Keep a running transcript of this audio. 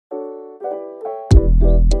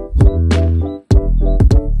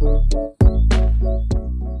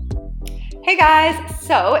guys,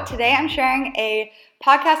 so today I'm sharing a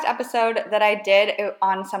podcast episode that I did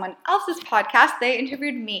on someone else's podcast. They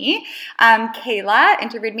interviewed me, Kehla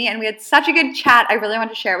interviewed me, and we had such a good chat. I really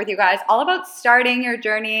want to share with you guys all about starting your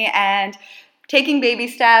journey and taking baby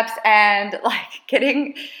steps and like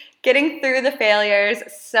getting through the failures.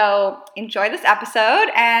 So enjoy this episode,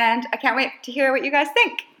 and I can't wait to hear what you guys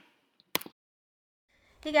think.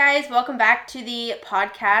 Hey guys, welcome back to the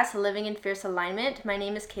podcast, Living in Fierce Alignment. My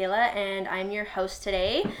name is Kehla and I'm your host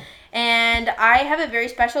today. And I have a very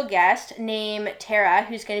special guest named Tara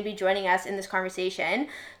who's going to be joining us in this conversation.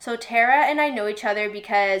 So Tara and I know each other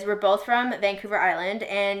because we're both from Vancouver Island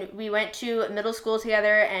and we went to middle school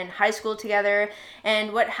together and high school together.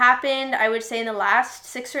 And what happened, I would say in the last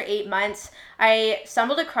 6 or 8 months, I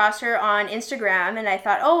stumbled across her on Instagram and I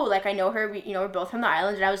thought, I know her, we're both from the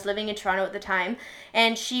island, and I was living in Toronto at the time.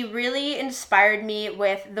 And she really inspired me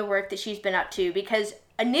with the work that she's been up to, because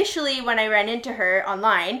initially when I ran into her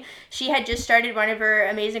online, she had just started one of her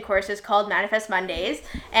amazing courses called Manifest Mondays,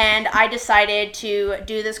 and I decided to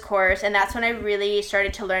do this course, and that's when I really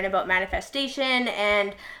started to learn about manifestation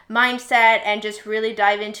and mindset and just really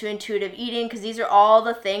dive into intuitive eating, because these are all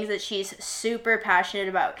the things that she's super passionate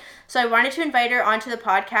about. So I wanted to invite her onto the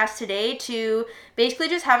podcast today to basically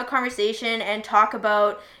just have a conversation and talk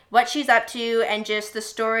about what she's up to and just the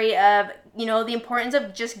story of, the importance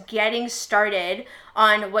of just getting started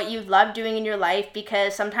on what you love doing in your life,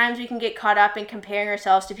 because sometimes we can get caught up in comparing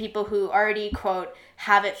ourselves to people who already, quote,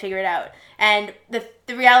 have it figured out. And the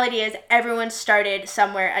reality is everyone started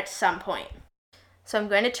somewhere at some point. So I'm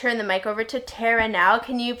going to turn the mic over to Tara now.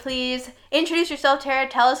 Can you please introduce yourself, Tara?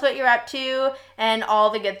 Tell us what you're up to and all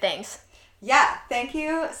the good things. Yeah, thank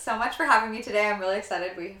you so much for having me today. I'm really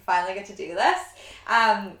excited we finally get to do this.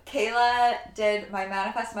 Kehla did my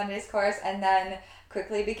Manifest Mondays course and then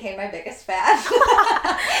quickly became my biggest fan.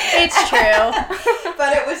 It's true.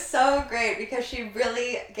 But it was so great because she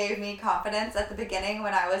really gave me confidence at the beginning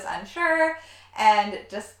when I was unsure, and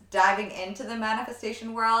just diving into the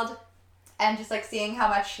manifestation world and just like seeing how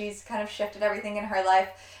much she's kind of shifted everything in her life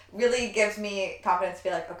really gives me confidence to be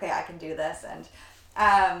like, okay, I can do this. And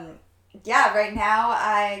right now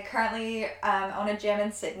I currently own a gym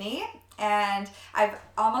in Sydney, and I've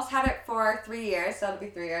almost had it for 3 years, so it'll be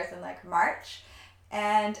 3 years in like March.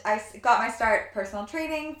 And I got my start personal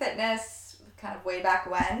training, fitness, kind of way back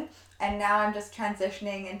when, and now I'm just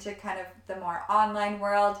transitioning into kind of the more online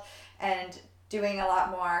world and doing a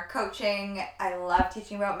lot more coaching. I love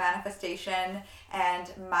teaching about manifestation and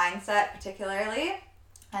mindset particularly,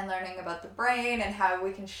 and learning about the brain and how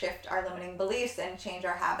we can shift our limiting beliefs and change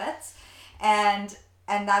our habits. And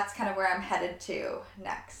that's kind of where I'm headed to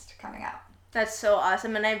next, coming out. That's so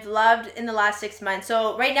awesome. And I've loved in the last 6 months.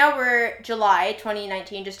 So right now we're July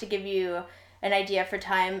 2019, just to give you an idea for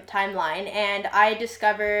timeline. And I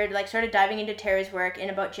started diving into Tara's work in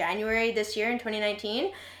about January this year in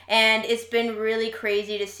 2019. And it's been really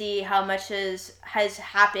crazy to see how much has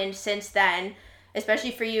happened since then,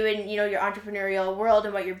 especially for you in, your entrepreneurial world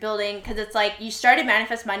and what you're building, because it's like you started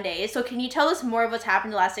Manifest Mondays. So can you tell us more of what's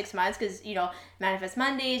happened the last 6 months? Because, Manifest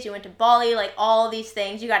Mondays, you went to Bali, like all these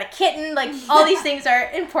things. You got a kitten, like all these things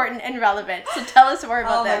are important and relevant. So tell us more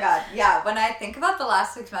about that. Oh my God. Yeah. When I think about the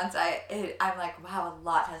last 6 months, I'm like, wow, a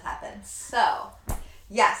lot has happened. So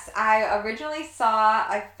yes,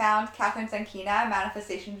 I found Catherine Sankina,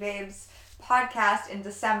 Manifestation Babes podcast in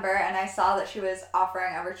December, and I saw that she was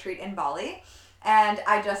offering a retreat in Bali. And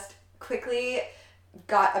I just quickly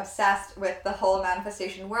got obsessed with the whole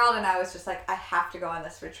manifestation world, and I was just like, I have to go on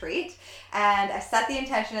this retreat. And I set the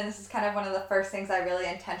intention, and this is kind of one of the first things I really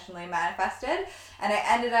intentionally manifested. And I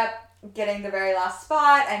ended up getting the very last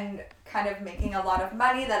spot and kind of making a lot of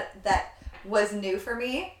money that was new for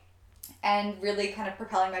me and really kind of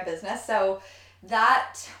propelling my business. So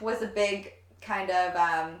that was a big kind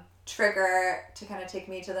of trigger to kind of take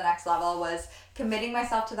me to the next level, was committing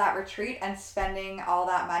myself to that retreat and spending all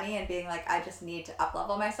that money and being like, I just need to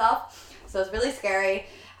up-level myself. So it was really scary.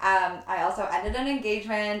 I also ended an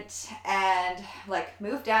engagement and like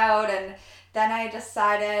moved out, and then I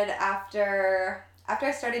decided after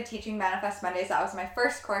I started teaching Manifest Mondays, that was my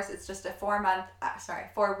first course. It's just a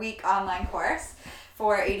 4-week online course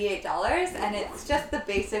for $88, and it's just the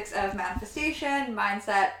basics of manifestation,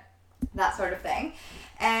 mindset, that sort of thing.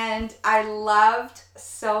 And I loved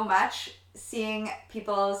so much seeing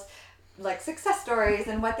people's like success stories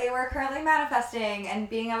and what they were currently manifesting and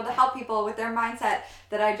being able to help people with their mindset,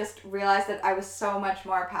 that I just realized that I was so much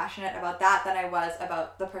more passionate about that than I was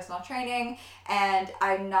about the personal training. And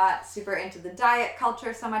I'm not super into the diet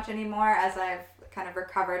culture so much anymore, as I've kind of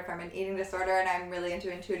recovered from an eating disorder, and I'm really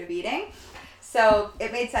into intuitive eating. So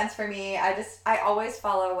it made sense for me. I always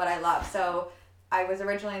follow what I love. So I was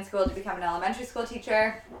originally in school to become an elementary school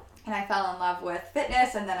teacher, and I fell in love with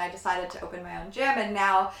fitness, and then I decided to open my own gym, and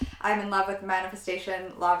now I'm in love with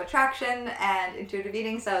manifestation, law of attraction, and intuitive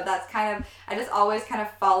eating. So that's kind of, I just always kind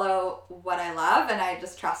of follow what I love, and I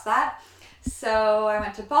just trust that. So I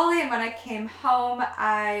went to Bali, and when I came home,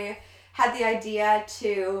 I had the idea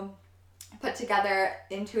to put together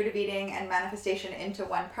intuitive eating and manifestation into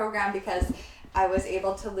one program, because I was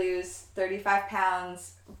able to lose 35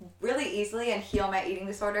 pounds really easily and heal my eating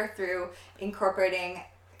disorder through incorporating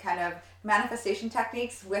kind of manifestation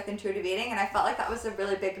techniques with intuitive eating. And I felt like that was a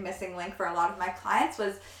really big missing link for a lot of my clients,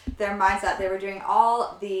 was their mindset. They were doing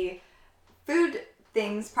all the food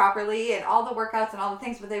things properly and all the workouts and all the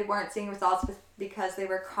things, but they weren't seeing results because they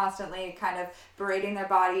were constantly kind of berating their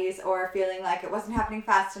bodies or feeling like it wasn't happening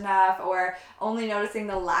fast enough, or only noticing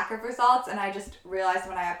the lack of results. And I just realized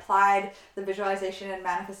when I applied the visualization and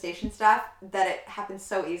manifestation stuff that it happened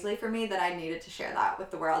so easily for me that I needed to share that with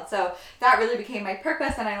the world. So that really became my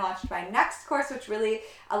purpose, and I launched my next course, which really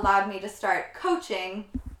allowed me to start coaching,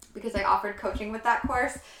 because I offered coaching with that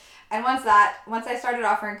course. And once I started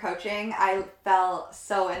offering coaching, I fell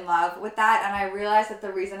so in love with that. And I realized that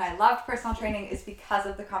the reason I loved personal training is because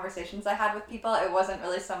of the conversations I had with people. It wasn't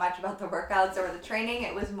really so much about the workouts or the training.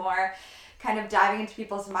 It was more kind of diving into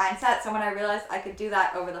people's mindset. So when I realized I could do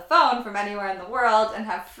that over the phone from anywhere in the world and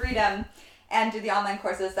have freedom and do the online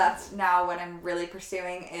courses, that's now what I'm really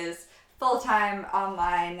pursuing, is full-time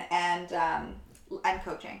online and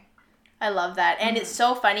coaching. I love that. And it's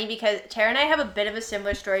so funny because Tara and I have a bit of a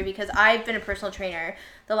similar story, because I've been a personal trainer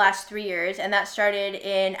the last 3 years, and that started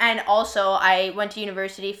and also I went to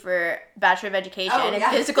university for Bachelor of Education in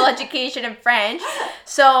Physical Education and French.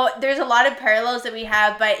 So there's a lot of parallels that we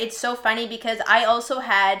have, but it's so funny because I also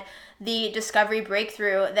had the discovery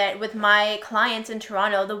breakthrough that with my clients in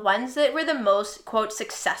Toronto, the ones that were the most, quote,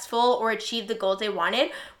 successful or achieved the goals they wanted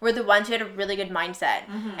were the ones who had a really good mindset.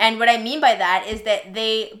 Mm-hmm. And what I mean by that is that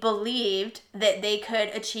they believed that they could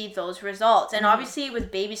achieve those results. And obviously it was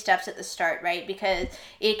baby steps at the start, right? Because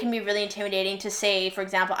it can be really intimidating to say, for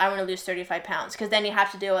example, I want to lose 35 pounds. Because then you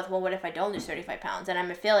have to deal with, well, what if I don't lose 35 pounds? Then I'm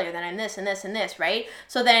a failure. Then I'm this and this and this, right?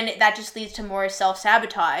 So then that just leads to more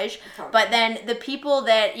self-sabotage. Totally. But then the people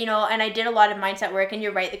that, and I did a lot of mindset work, and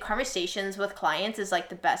you're right, the conversations with clients is like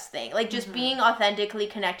the best thing. Like just being authentically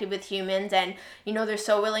connected with humans, and they're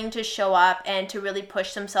so willing to show up and to really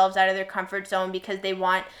push themselves out of their comfort zone because they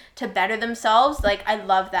want to better themselves. Like I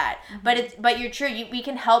love that. But you're true. We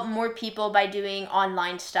can help more people by doing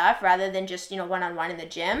online stuff rather than just one-on-one in the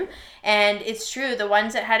gym. And it's true, the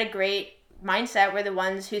ones that had a great mindset were the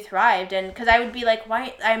ones who thrived. And because I would be like,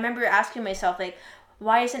 why? I remember asking myself, like,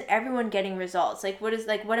 why isn't everyone getting results? Like, what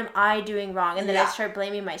am I doing wrong? And then I start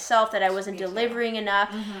blaming myself that I wasn't delivering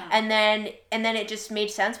enough. And then it just made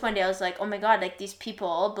sense one day. I was like, oh my God, like these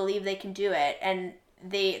people believe they can do it, and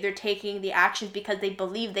they're taking the actions because they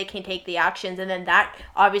believe they can take the actions, and then that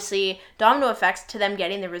obviously domino effects to them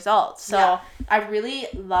getting the results. So I really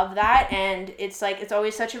love that, and it's like it's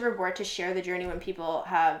always such a reward to share the journey when people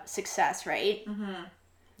have success, right?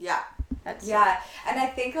 Yeah. And I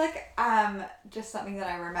think just something that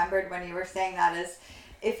I remembered when you were saying that is,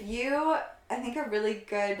 I think a really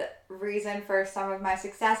good reason for some of my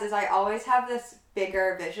success is I always have this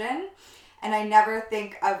bigger vision, and I never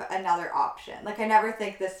think of another option. Like I never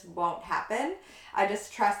think this won't happen. I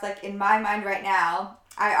just trust, like in my mind right now,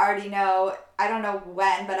 I already know, I don't know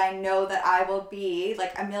when, but I know that I will be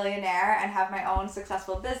like a millionaire and have my own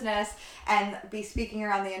successful business and be speaking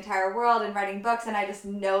around the entire world and writing books. And I just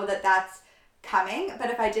know that that's coming. But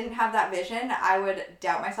if I didn't have that vision, I would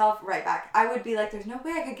doubt myself right back. I would be like, there's no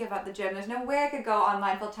way I could give up the gym. There's no way I could go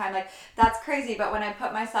online full time. Like that's crazy. But when I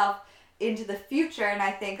put myself into the future and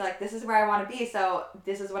I think like, this is where I want to be, so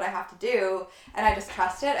this is what I have to do, and I just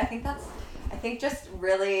trust it, I think just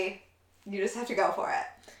really, you just have to go for it.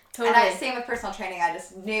 Totally. And same with personal training. I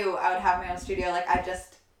just knew I would have my own studio. Like I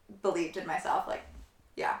just believed in myself. Like,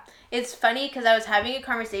 yeah. It's funny because I was having a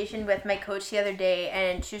conversation with my coach the other day,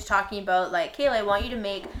 and she was talking about like, Kehla, I want you to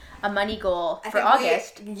make a money goal for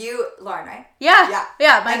August. Lauren, right? Yeah.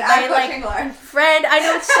 My I'm coaching Lauren. Friend. I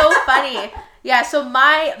know, it's so funny. Yeah, so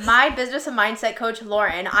my business and mindset coach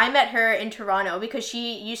Lauren, I met her in Toronto because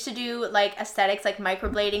she used to do like aesthetics, like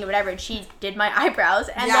microblading and whatever, and she did my eyebrows.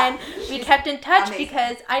 And then we kept in touch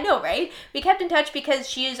because I know, right? We kept in touch because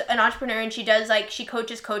she's an entrepreneur and she does like she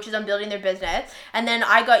coaches on building their business. And then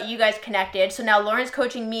I got you guys connected. So now Lauren's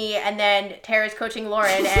coaching me and then Tara's coaching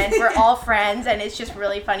Lauren and we're all friends and it's just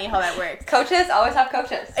really funny how that works. Coaches always have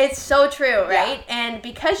coaches. It's so true, right? Yeah. And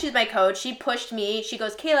because she's my coach, she pushed me. She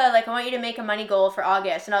goes, Kehla, like I want you to make a money goal for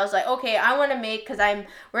August. And I was like, okay, I want to make, because I'm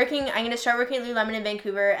going to start working at Lululemon in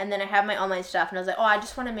Vancouver and then I have my online stuff. And I was like, oh, I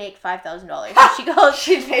just want to make $5,000. And she goes,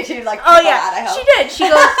 she made you like, oh yeah, she did. She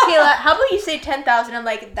goes, Kehla, how about you say 10,000? I'm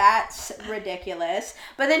like, that's ridiculous.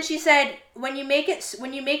 But then she said, when you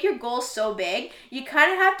make your goals so big, you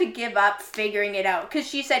kind of have to give up figuring it out. Because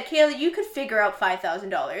she said, Kehla, you could figure out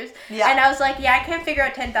 $5,000. Yeah. And I was like, yeah, I can't figure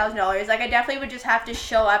out $10,000. Like, I definitely would just have to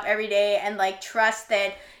show up every day and like trust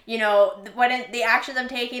that, you know, the actions I'm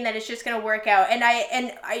taking, that it's just going to work out. And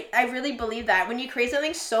I really believe that when you create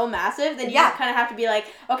something so massive, then you kind of have to be like,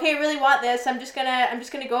 okay, I really want this. I'm just going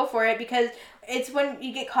to go for it, because it's when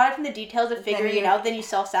you get caught up in the details of figuring it out, then you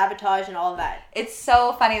self-sabotage and all of that. It's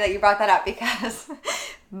so funny that you brought that up, because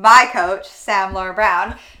my coach, Sam Laura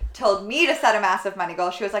Brown, told me to set a massive money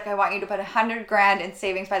goal. She was like, I want you to put $100,000 in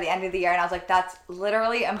savings by the end of the year. And I was like, that's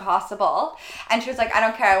literally impossible. And she was like, I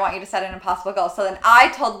don't care. I want you to set an impossible goal. So then I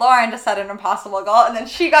told Lauren to set an impossible goal. And then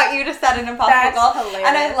she got you to set an impossible goal. Hilarious.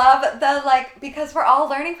 And I love the, like, because we're all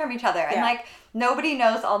learning from each other. And like, nobody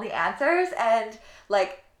knows all the answers. And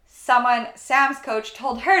like, Sam's coach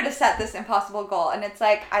told her to set this impossible goal. And it's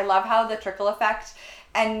like, I love how the trickle effect.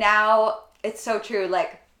 And now it's so true.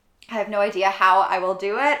 Like, I have no idea how I will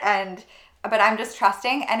do it, but I'm just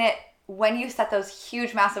trusting. And when you set those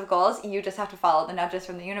huge, massive goals, you just have to follow the nudges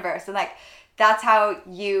from the universe. And like, that's how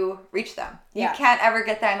you reach them. Yeah. You can't ever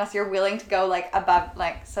get there unless you're willing to go like above,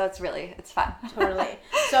 like, so it's fun. Totally.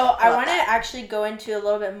 So I want to actually go into a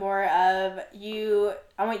little bit more of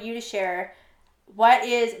I want you to share what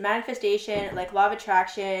is manifestation, like law of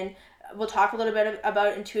attraction. We'll talk a little bit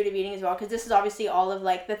about intuitive eating as well, because this is obviously all of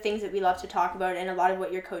like the things that we love to talk about, and a lot of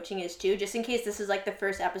what your coaching is too. Just in case this is like the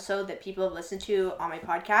first episode that people have listened to on my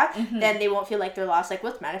podcast, then they won't feel like they're lost. Like,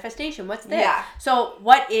 what's manifestation? What's this? Yeah. So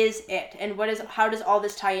what is it, and how does all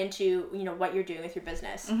this tie into, you know, what you're doing with your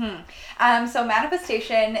business? So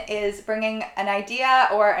manifestation is bringing an idea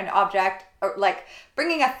or an object, or like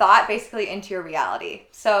bringing a thought basically into your reality.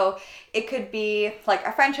 So it could be like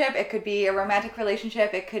a friendship, it could be a romantic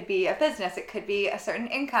relationship, it could be a business, it could be a certain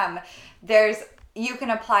income. You can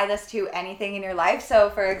apply this to anything in your life. So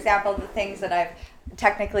for example, the things that I've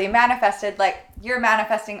technically manifested, like you're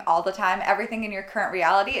manifesting all the time. Everything in your current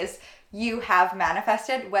reality is you have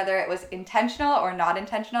manifested, whether it was intentional or not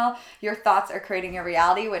intentional. Your thoughts are creating your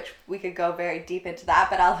reality, which we could go very deep into that,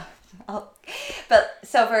 but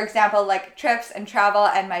so for example, like trips and travel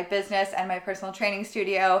and my business and my personal training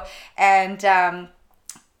studio and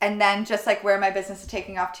then just like where my business is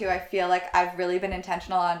taking off to, I feel like I've really been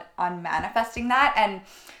intentional on manifesting that. And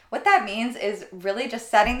what that means is really just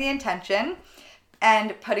setting the intention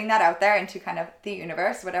and putting that out there into kind of the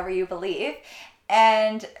universe, whatever you believe.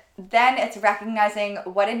 And then it's recognizing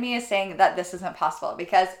what in me is saying that this isn't possible,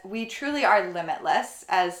 because we truly are limitless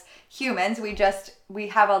as humans. We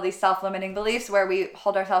have all these self-limiting beliefs where we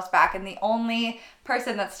hold ourselves back, and the only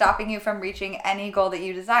person that's stopping you from reaching any goal that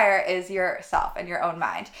you desire is yourself and your own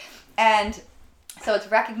mind. And so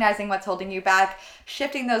it's recognizing what's holding you back,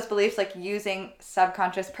 shifting those beliefs, like using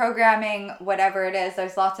subconscious programming, whatever it is.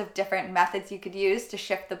 There's lots of different methods you could use to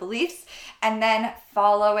shift the beliefs, and then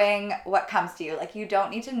following what comes to you. Like, you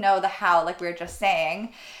don't need to know the how, like we were just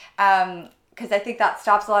saying, because I think that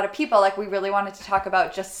stops a lot of people. Like, we really wanted to talk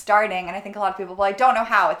about just starting, and I think a lot of people, well, I don't know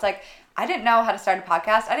how. It's like, I didn't know how to start a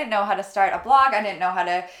podcast. I didn't know how to start a blog. I didn't know how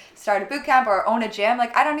to start a boot camp or own a gym.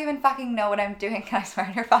 Like, I don't even fucking know what I'm doing. Can I swear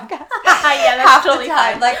on your podcast? Yeah, that's totally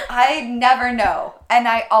fine. Like, I never know. And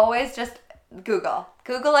I always just Google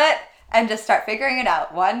it and just start figuring it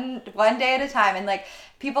out one day at a time. And like,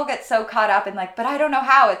 people get so caught up in like, but I don't know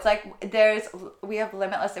how. It's like, we have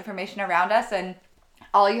limitless information around us, and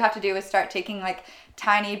all you have to do is start taking like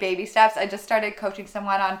tiny baby steps. I just started coaching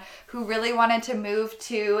someone who really wanted to move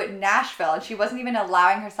to Nashville, and she wasn't even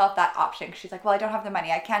allowing herself that option. She's like, well, I don't have the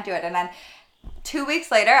money. I can't do it. And then 2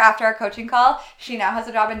 weeks later, after our coaching call, she now has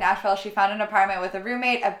a job in Nashville. She found an apartment with a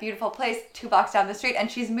roommate, a beautiful place 2 blocks down the street,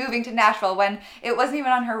 and she's moving to Nashville when it wasn't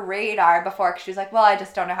even on her radar before, because she was like, well, I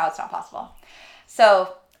just don't know how. It's not possible.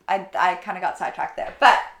 So I kind of got sidetracked there.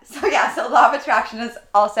 But so law of attraction is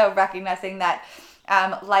also recognizing that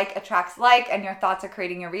like attracts like, and your thoughts are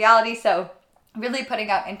creating your reality. So really putting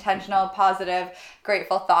out intentional, positive,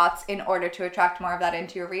 grateful thoughts in order to attract more of that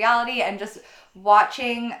into your reality, and just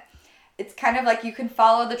watching. It's kind of like you can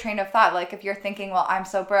follow the train of thought. Like if you're thinking, well, I'm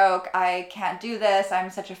so broke, I can't do this,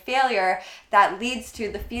 I'm such a failure, that leads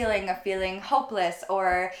to the feeling of feeling hopeless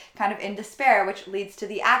or kind of in despair, which leads to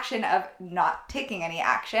the action of not taking any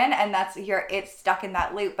action. And it's stuck in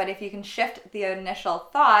that loop. But if you can shift the initial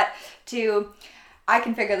thought to, I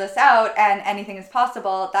can figure this out and anything is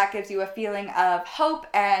possible, that gives you a feeling of hope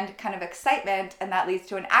and kind of excitement, and that leads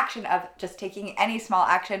to an action of just taking any small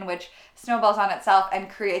action, which snowballs on itself and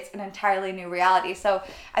creates an entirely new reality. So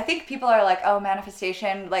I think people are like, oh,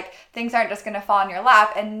 manifestation, like things aren't just going to fall in your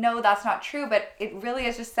lap, and no, that's not true, but it really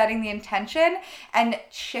is just setting the intention and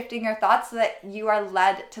shifting your thoughts so that you are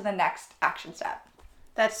led to the next action step.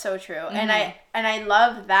 That's so true. And I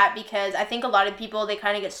love that, because I think a lot of people, they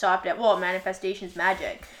kind of get stopped at, well, manifestation's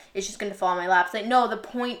magic. It's just going to fall in my lap. It's like, no, the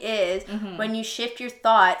point is when you shift your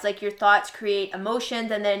thoughts, like your thoughts create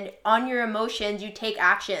emotions, and then on your emotions, you take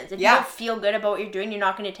actions. If you don't feel good about what you're doing, you're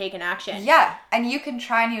not going to take an action. Yeah. And you can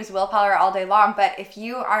try and use willpower all day long, but if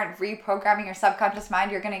you aren't reprogramming your subconscious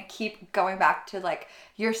mind, you're going to keep going back to like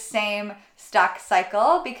your same stuck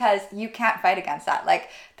cycle, because you can't fight against that. Like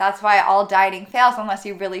that's why all dieting fails unless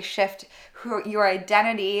you really shift your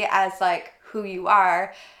identity as like who you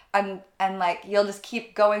are. And like you'll just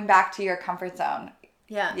keep going back to your comfort zone.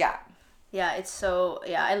 Yeah, it's so,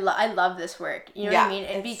 I love this work. You know what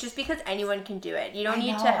I mean? Just because anyone can do it. You don't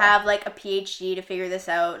need to have like a PhD to figure this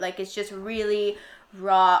out. Like it's just really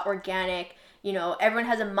raw, organic. You know, everyone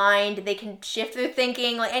has a mind. They can shift their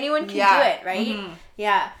thinking. Like anyone can do it, right? Mm-hmm.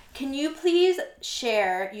 Yeah. Can you please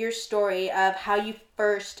share your story of how you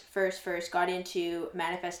first got into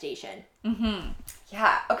manifestation? Mm-hmm.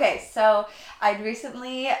 Yeah. Okay. So I'd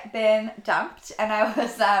recently been dumped, and I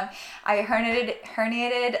was I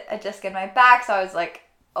herniated a disc in my back. So I was like,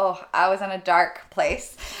 I was in a dark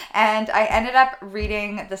place, and I ended up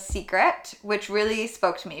reading The Secret, which really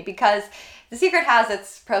spoke to me, because The Secret has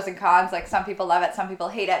its pros and cons. Like some people love it, some people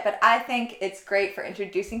hate it, but I think it's great for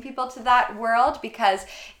introducing people to that world, because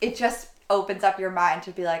it just opens up your mind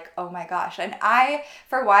to be like, oh my gosh. And I,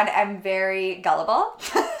 for one, am very gullible,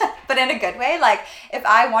 but in a good way. Like if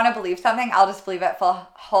I want to believe something, I'll just believe it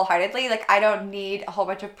wholeheartedly. Like I don't need a whole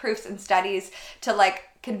bunch of proofs and studies to like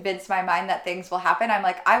convince my mind that things will happen. I'm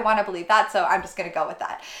like, I want to believe that, so I'm just going to go with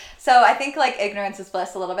that. So I think like ignorance is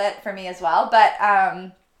bliss a little bit for me as well. But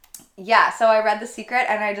so I read The Secret,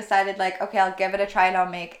 and I decided like, okay, I'll give it a try, and I'll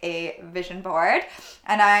make a vision board.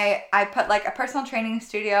 And I put like a personal training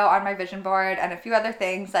studio on my vision board and a few other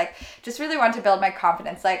things, like just really wanted to build my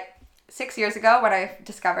confidence. Like 6 years ago when I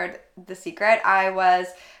discovered The Secret, I was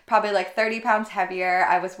probably like 30 pounds heavier.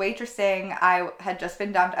 I was waitressing. I had just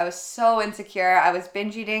been dumped. I was so insecure. I was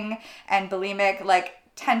binge eating and bulimic like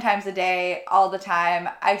 10 times a day, all the time,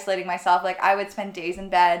 isolating myself. Like I would spend days in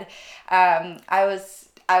bed. I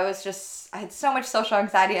had so much social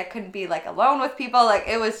anxiety. I couldn't be like alone with people. Like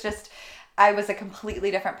it was just, I was a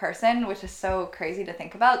completely different person, which is so crazy to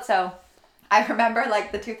think about. So I remember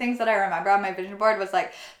like the two things that I remember on my vision board was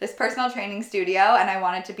like this personal training studio, and I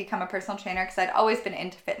wanted to become a personal trainer because I'd always been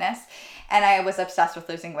into fitness, and I was obsessed with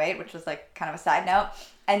losing weight, which was like kind of a side note.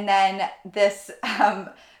 And then this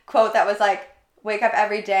quote that was like, wake up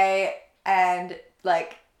every day and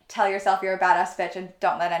like tell yourself you're a badass bitch and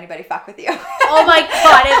don't let anybody fuck with you. Oh my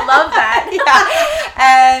God, I love that.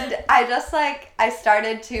 Yeah. And I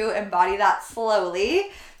started to embody that slowly.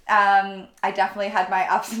 I definitely had my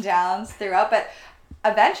ups and downs throughout, but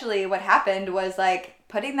eventually what happened was like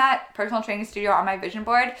putting that personal training studio on my vision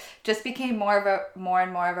board just became more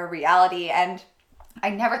and more of a reality. And I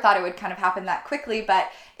never thought it would kind of happen that quickly, but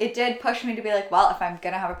it did push me to be like, well, if I'm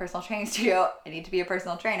going to have a personal training studio, I need to be a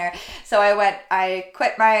personal trainer. So I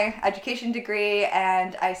quit my education degree,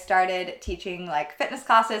 and I started teaching like fitness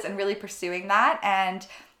classes and really pursuing that and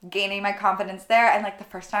gaining my confidence there. And like the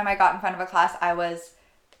first time I got in front of a class, I was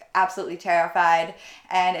absolutely terrified,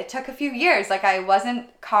 and it took a few years. Like I wasn't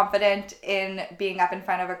confident in being up in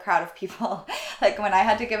front of a crowd of people. Like when I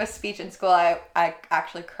had to give a speech in school, I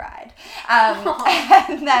actually cried.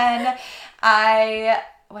 And then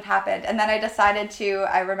what happened? And then I decided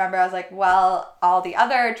I remember I was like, well, all the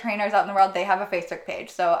other trainers out in the world, they have a Facebook page.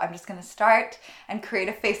 So I'm just going to start and create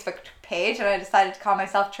a Facebook page. And I decided to call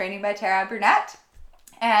myself Training by Tara Brunette.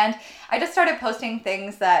 And I just started posting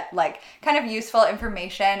things that like kind of useful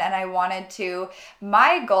information, and I wanted to,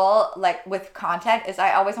 my goal like with content is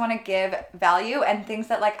I always want to give value and things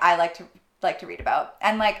that like I like to like to read about.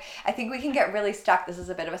 And like, I think we can get really stuck. This is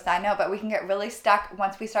a bit of a side note, but we can get really stuck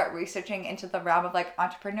once we start researching into the realm of like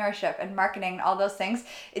entrepreneurship and marketing and all those things.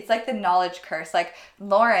 It's like the knowledge curse. Like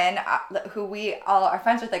Lauren, who we all are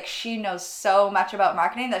friends with, like she knows so much about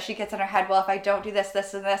marketing that she gets in her head, well, if I don't do this,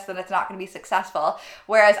 this, and this, then it's not going to be successful.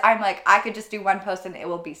 Whereas I'm like, I could just do one post and it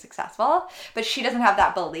will be successful. But she doesn't have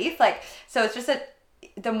that belief. Like, so it's just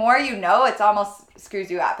the more you know, it's almost screws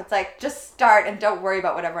you up. It's like, just start and don't worry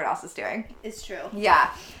about what everyone else is doing. It's true.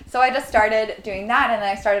 Yeah. So I just started doing that, and then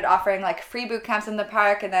I started offering like free boot camps in the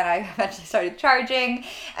park, and then I eventually started charging,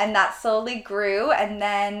 and that slowly grew. And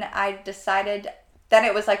then I decided, then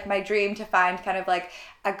it was like my dream to find kind of like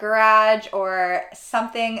a garage or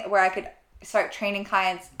something where I could start training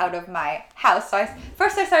clients out of my house. So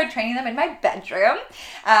I started training them in my bedroom.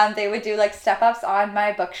 They would do like step ups on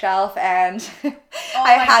my bookshelf, and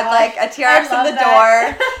I had like a TRX in the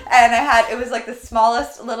door, and it was like the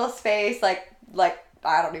smallest little space, like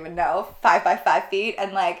I don't even know, 5 by 5 feet,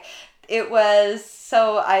 and like it was.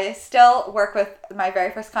 So I still work with my very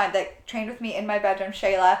first client that trained with me in my bedroom,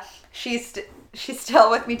 Shayla. She's still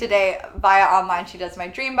with me today via online. She does my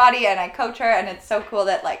dream body, and I coach her, and it's so cool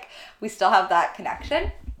that like we still have that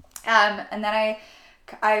connection. And then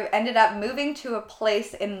I ended up moving to a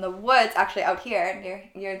place in the woods, actually out here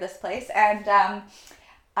near this place, and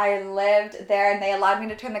I lived there, and they allowed me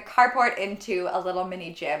to turn the carport into a little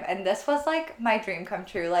mini gym, and this was like my dream come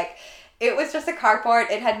true. Like, it was just a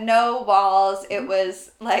carport. It had no walls. It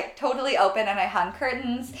was like totally open, and I hung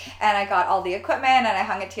curtains, and I got all the equipment, and I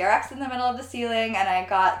hung a TRX in the middle of the ceiling, and I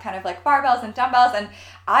got kind of like barbells and dumbbells, and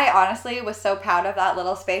I honestly was so proud of that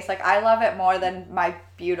little space. Like, I love it more than my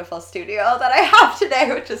beautiful studio that I have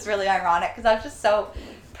today, which is really ironic because I was just so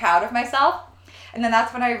proud of myself. And then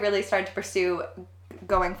that's when I really started to pursue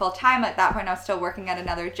going full time. At that point, I was still working at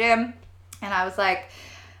another gym, and I was like,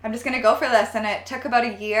 I'm just going to go for this. And it took about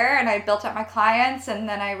a year, and I built up my clients, and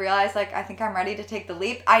then I realized, like, I think I'm ready to take the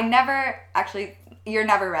leap. You're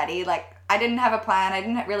never ready. Like, I didn't have a plan. I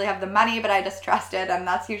didn't really have the money, but I just trusted, and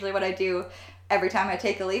that's usually what I do every time I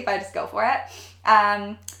take a leap. I just go for it.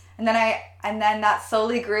 And then that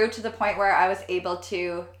slowly grew to the point where I was able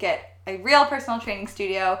to get a real personal training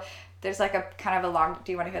studio. There's like a kind of a long,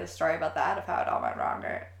 do you want to hear the story about that, of how it all went wrong,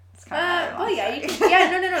 or? Oh yeah, you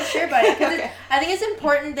can, no, share about it. Because okay. I think it's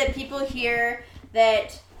important that people hear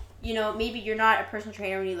that, you know, maybe you're not a personal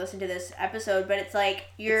trainer when you listen to this episode, but it's like,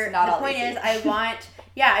 the point is, I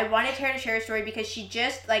wanted Tara to share a story because she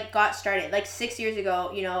just like got started, like 6 years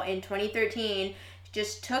ago, you know, in 2013,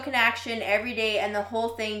 just took an action every day, and the whole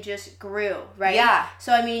thing just grew, right? Yeah.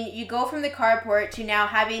 So, I mean, you go from the carport to now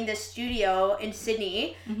having this studio in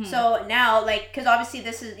Sydney. Mm-hmm. So now, like, because obviously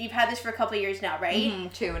you've had this for a couple of years now, right? Mm-hmm.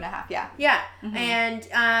 2.5, yeah. Yeah. Mm-hmm.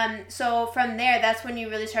 And so from there, that's when you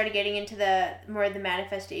really started getting into the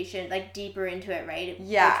manifestation, like deeper into it, right?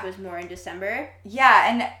 Yeah. Which was more in December. Yeah,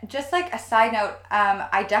 and just like a side note,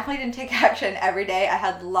 I definitely didn't take action every day. I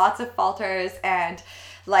had lots of falters, and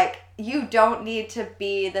like, you don't need to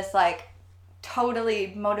be this like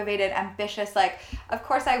totally motivated, ambitious, like, of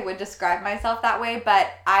course I would describe myself that way,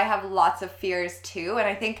 but I have lots of fears too. And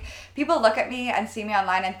I think people look at me and see me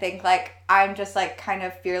online and think like I'm just like kind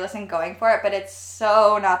of fearless and going for it, but it's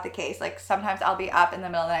so not the case. Like, sometimes I'll be up in the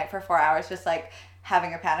middle of the night for 4 hours just like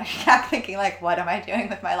having a panic attack, thinking like, what am I doing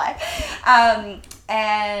with my life?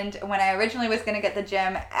 And when I originally was going to get the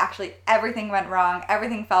gym, actually everything went wrong.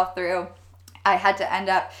 Everything fell through. I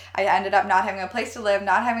ended up not having a place to live,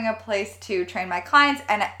 not having a place to train my clients.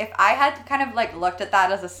 And if I had kind of like looked at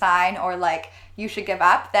that as a sign, or like, you should give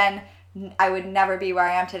up, then I would never be where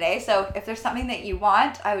I am today. So if there's something that you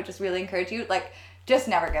want, I would just really encourage you, like, just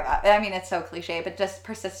never give up. I mean, it's so cliche, but just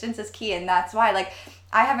persistence is key. And that's why, like,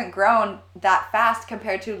 I haven't grown that fast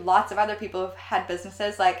compared to lots of other people who've had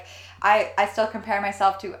businesses. Like, I still compare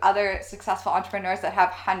myself to other successful entrepreneurs that have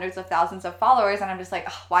hundreds of thousands of followers, and I'm just like,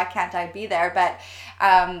 oh, why can't I be there? But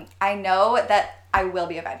I know that I will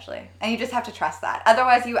be eventually, and you just have to trust that.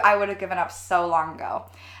 Otherwise, I would have given up so long ago.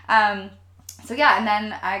 So yeah, and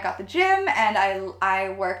then I got the gym, and I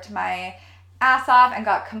worked my ass off and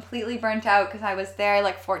got completely burnt out because I was there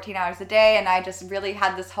like 14 hours a day, and I just really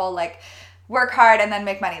had this whole like, work hard and then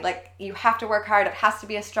make money. Like, you have to work hard. It has to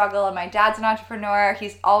be a struggle. And my dad's an entrepreneur.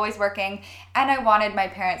 He's always working. And I wanted my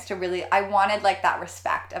parents to I wanted like that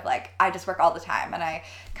respect of like, I just work all the time. And I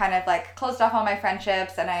kind of like closed off all my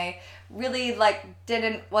friendships, and I really like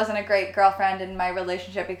wasn't a great girlfriend in my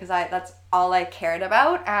relationship because that's all I cared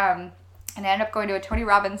about. And I ended up going to a Tony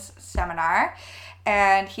Robbins seminar.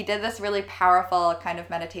 And he did this really powerful kind of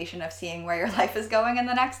meditation of seeing where your life is going in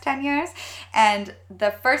the next 10 years. And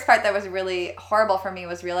the first part that was really horrible for me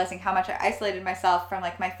was realizing how much I isolated myself from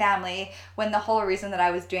like my family, when the whole reason that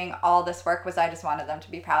I was doing all this work was I just wanted them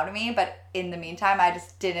to be proud of me. But in the meantime, I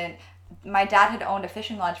just didn't. My dad had owned a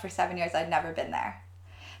fishing lodge for 7 years. I'd never been there.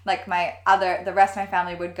 Like the rest of my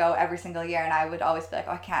family would go every single year, and I would always be like,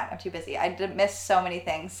 oh, I can't, I'm too busy. I did miss so many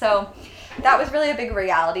things. So that was really a big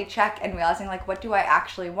reality check, and realizing like, what do I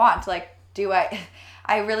actually want? Like,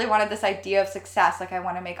 I really wanted this idea of success. Like, I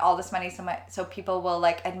want to make all this money so people will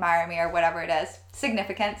like admire me or whatever it is,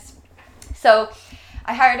 significance. So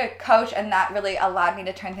I hired a coach, and that really allowed me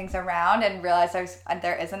to turn things around and realize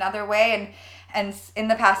there is another way. And in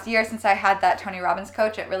the past year, since I had that Tony Robbins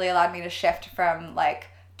coach, it really allowed me to shift from like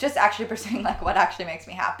just actually pursuing like what actually makes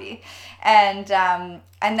me happy. And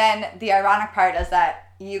then the ironic part is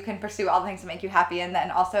that you can pursue all the things that make you happy and then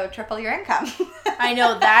also triple your income. I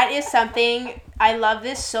know, that is something, I love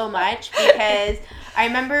this so much, because I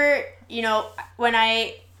remember,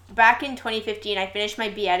 back in 2015, I finished my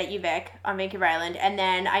BEd at UVic on Vancouver Island, and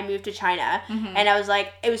then I moved to China. Mm-hmm. And I was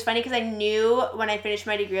like, it was funny because I knew when I finished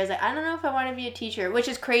my degree, I was like, I don't know if I want to be a teacher, which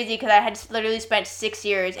is crazy because I had literally spent 6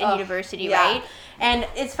 years in university, right? And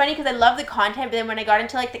it's funny because I love the content, but then when I got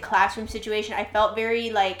into like the classroom situation, I felt very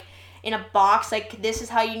like in a box, like, this is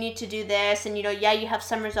how you need to do this, and you have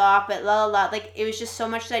summers off, but la la la, like, it was just so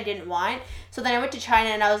much that I didn't want. So then I went to China,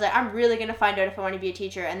 and I was like, I'm really gonna find out if I want to be a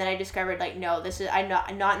teacher. And then I discovered, like, no,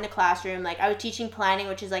 I'm not in the classroom. Like, I was teaching planning,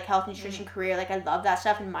 which is like health, nutrition, career, like, I love that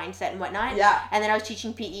stuff, and mindset and whatnot. And then I was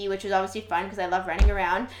teaching PE, which was obviously fun because I love running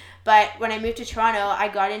around. But when I moved to Toronto, I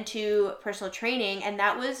got into personal training, and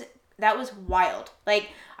that was wild. Like,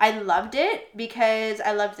 I loved it because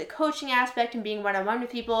I loved the coaching aspect and being one-on-one with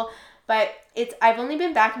people. But I've only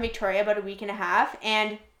been back in Victoria about a week and a half,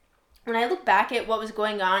 and when I look back at what was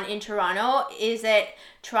going on in Toronto, is that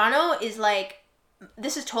Toronto is like,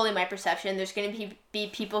 this is totally my perception. There's going to be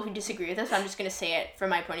people who disagree with this, so I'm just going to say it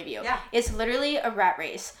from my point of view. Yeah. It's literally a rat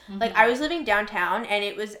race. Mm-hmm. Like, I was living downtown, and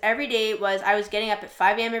it was every day I was getting up at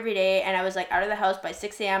 5 a.m. every day, and I was like out of the house by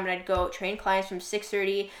 6 a.m. and I'd go train clients from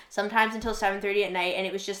 6:30, sometimes until 7:30 at night, and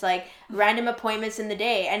it was just like random appointments in the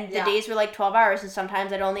day, and the days were like 12 hours, and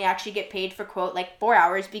sometimes I'd only actually get paid for, quote, like 4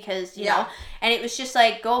 hours because, you know, and it was just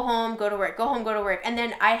like, go home, go to work, go home, go to work. And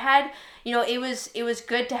then I had, it was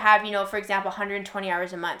good to have, for example, 120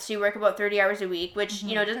 hours a month. So you work about 30 hours a week, which,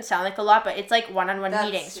 doesn't sound like a lot, but it's like one-on-one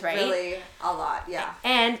meetings, right? That's really a lot,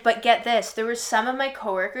 yeah. But get this, there were some of my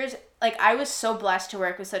coworkers, like, I was so blessed to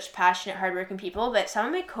work with such passionate, hardworking people, but some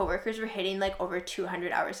of my coworkers were hitting like over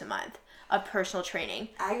 200 hours a month of personal training.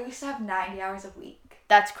 I used to have 90 hours a week.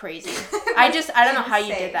 That's crazy. I don't know how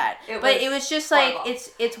you did that. It was just like,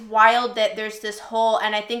 it's wild that there's this whole,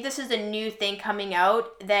 and I think this is a new thing coming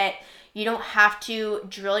out, that you don't have to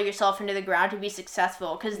drill yourself into the ground to be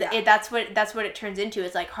successful, because that's what it turns into.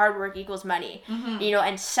 It's like hard work equals money,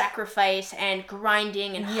 and sacrifice and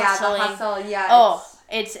grinding and hustling. The hustle,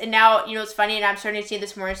 it's now, it's funny, and I'm starting to see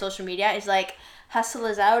this more on social media, is like, hustle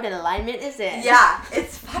is out and alignment is in. Yeah,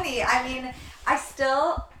 it's funny. I mean, I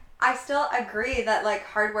still agree that like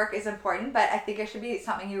hard work is important, but I think it should be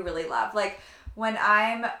something you really love. Like, when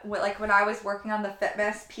I was working on the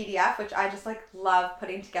Fitness PDF, which I just like love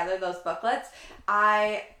putting together those booklets,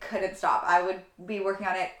 I couldn't stop. I would be working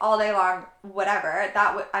on it all day long, whatever.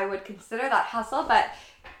 I would consider that hustle, but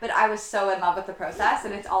I was so in love with the process,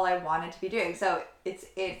 and it's all I wanted to be doing. So it's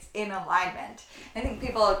in alignment. I think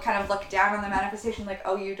people kind of look down on the manifestation, like,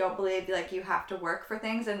 oh, you don't believe like you have to work for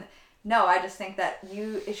things, and no, I just think that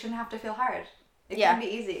it shouldn't have to feel hard. It can be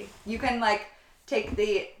easy. You can like take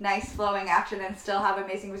the nice flowing action and still have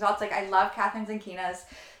amazing results. Like, I love Catherine Zankina's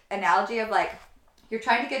analogy of like, you're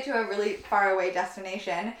trying to get to a really far away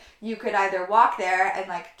destination. You could either walk there and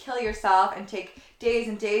like kill yourself and take days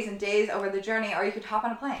and days and days over the journey, or you could hop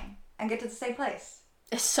on a plane and get to the same place.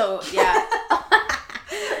 So, yeah.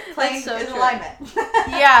 Plane so is true. Alignment.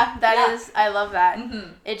 That is, I love that.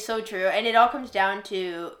 Mm-hmm. It's so true. And it all comes down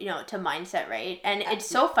to, to mindset, right? And it's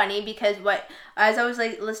so funny because as I was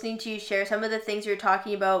like listening to you share, some of the things you were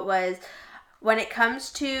talking about was, when it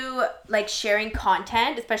comes to like sharing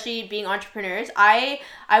content, especially being entrepreneurs, I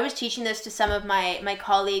was teaching this to some of my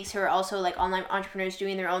colleagues who are also like online entrepreneurs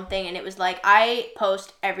doing their own thing, and it was like, I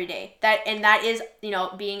post every day. That is,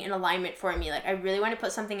 being in alignment for me. Like, I really want to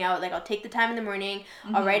put something out. Like, I'll take the time in the morning,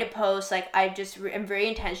 I'll write a post. Like, I'm very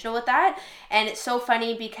intentional with that. And it's so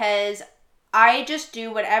funny because I just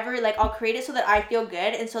do whatever, like, I'll create it so that I feel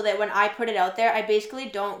good, and so that when I put it out there, I basically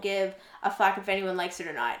don't give a fuck if anyone likes it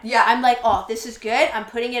or not. Yeah. I'm like, oh, this is good. I'm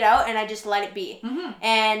putting it out and I just let it be. Mm-hmm.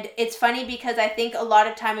 And it's funny because I think a lot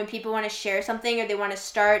of time when people want to share something or they want to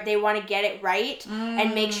start, they want to get it right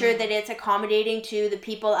and make sure that it's accommodating to the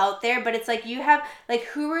people out there. But it's like, you have, like,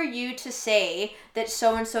 who are you to say that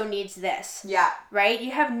so-and-so needs this? Yeah. Right?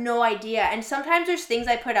 You have no idea. And sometimes there's things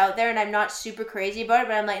I put out there and I'm not super crazy about it,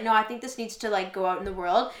 but I'm like, no, I think this needs to, like, go out in the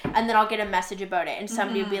world. And then I'll get a message about it. And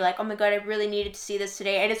somebody will be like, oh my God, I really needed to see this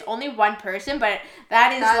today. And it's only one person, but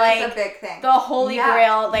that is like a big thing. the holy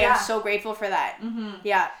grail. Like, I'm so grateful for that.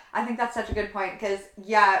 Yeah. I think that's such a good point because,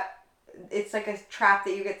 it's like a trap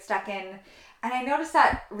that you get stuck in. And I noticed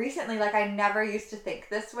that recently, like, I never used to think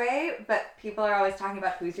this way, but people are always talking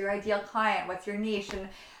about who's your ideal client, what's your niche, and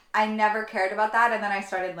I never cared about that. And then I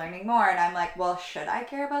started learning more, and I'm like, well, should I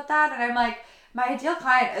care about that? And I'm like, my ideal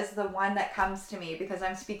client is the one that comes to me because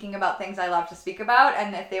I'm speaking about things I love to speak about,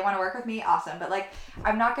 and if they want to work with me, awesome. But, like,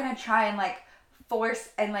 I'm not going to try and, like, force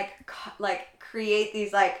and, like create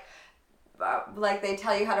these, like they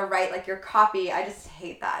tell you how to write, like, your copy. I just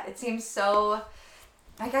hate that. It seems so...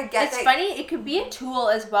 Like, I get it's funny. It could be a tool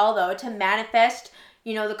as well, though, to manifest,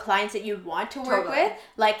 you know, the clients that you want to work with,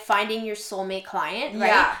 like finding your soulmate client, right?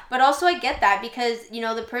 Yeah. But also I get that because, you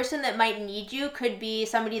know, the person that might need you could be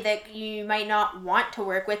somebody that you might not want to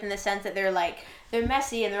work with in the sense that they're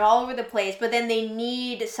messy and they're all over the place, but then they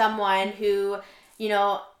need someone who, you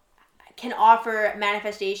know, can offer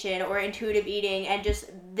manifestation or intuitive eating and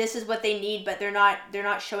just this is what they need, but they're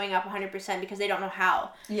not showing up 100% because they don't know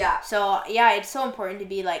how. Yeah. So yeah, it's so important to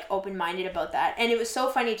be like open-minded about that. And it was so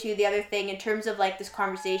funny too, the other thing in terms of like this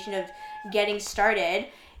conversation of getting started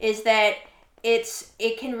is that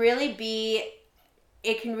it can really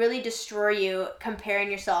destroy you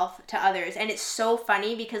comparing yourself to others. And it's so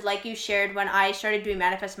funny because like you shared when I started doing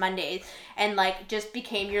Manifest Mondays and like just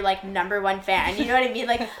became your like number one fan, you know what I mean?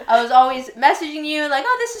 Like I was always messaging you like,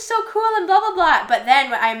 oh, this is so cool and blah, blah, blah. But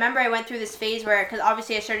then I remember I went through this phase where, because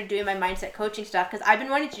obviously I started doing my mindset coaching stuff because I've been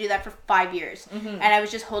wanting to do that for 5 years and I was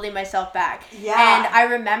just holding myself back. Yeah. And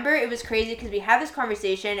I remember it was crazy because we had this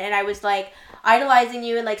conversation and I was like, idolizing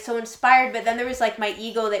you and like so inspired, but then there was like my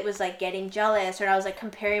ego that was like getting jealous, or I was like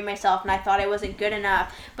comparing myself and I thought I wasn't good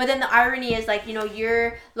enough. But then the irony is like, you know,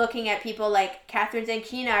 you're looking at people like Catherine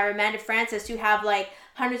Zankina or Amanda Francis who have like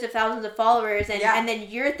hundreds of thousands of followers and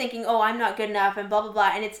then you're thinking, oh, I'm not good enough and blah blah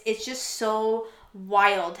blah. And it's just so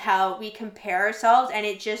wild how we compare ourselves, and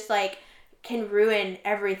it just like can ruin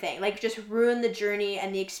everything, like just ruin the journey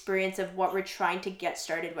and the experience of what we're trying to get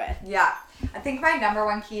started with. Yeah. I think my number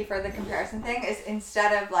one key for the comparison thing is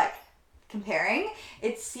instead of like comparing,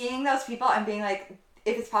 it's seeing those people and being like,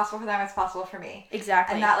 if it's possible for them, it's possible for me.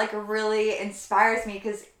 Exactly. And that like really inspires me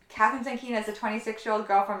because Catherine Zankina is a 26-year-old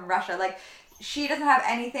girl from Russia. Like she doesn't have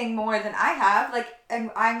anything more than I have. Like, and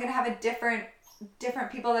I'm going to have a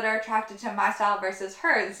different people that are attracted to my style versus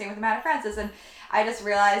her. The same with Amanda Francis. And I just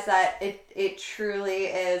realized that it truly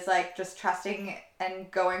is like just trusting and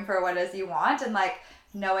going for what it is you want and like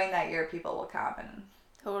knowing that your people will come. And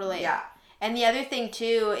totally. Yeah. And the other thing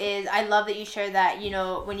too is I love that you share that, you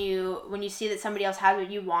know, when you see that somebody else has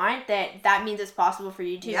what you want, that means it's possible for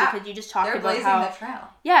you too. Yeah. Because you just talked about how the trail.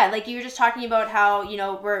 Yeah, like you were just talking about how, you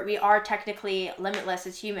know, we are technically limitless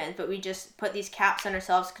as humans, but we just put these caps on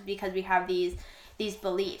ourselves because we have these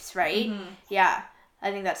beliefs, right? Mm-hmm. Yeah.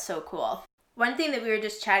 I think that's so cool. One thing that we were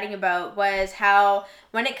just chatting about was how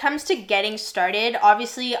when it comes to getting started,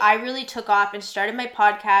 obviously I really took off and started my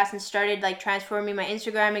podcast and started like transforming my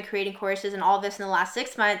Instagram and creating courses and all this in the last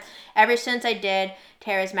 6 months ever since I did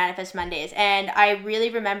Tara's Manifest Mondays. And I really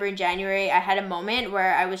remember in January I had a moment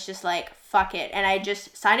where I was just like, fuck it. And I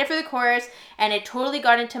just signed up for the course and it totally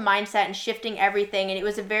got into mindset and shifting everything. And it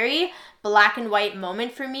was a very black and white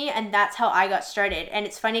moment for me, and that's how I got started. And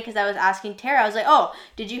it's funny because I was asking Tara, I was like, oh,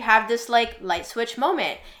 did you have this like light switch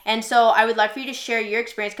moment? And so I would love for you to share your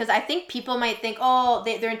experience, because I think people might think, oh,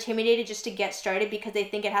 they're intimidated just to get started because they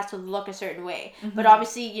think it has to look a certain way. Mm-hmm. But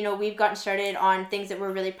obviously, you know, we've gotten started on things that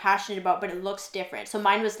we're really passionate about, but it looks different. So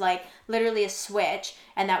mine was like literally a switch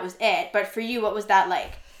and that was it. But for you, what was that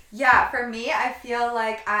like? Yeah, for me, I feel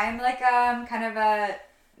like I'm like kind of a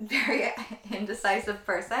very indecisive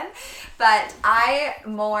person, but I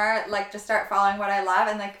more like just start following what I love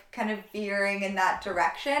and like kind of veering in that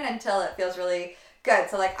direction until it feels really good.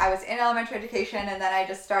 So like I was in elementary education and then I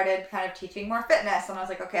just started kind of teaching more fitness, and I was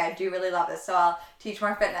like, okay, I do really love this, so I'll teach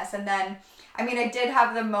more fitness. And then I mean, I did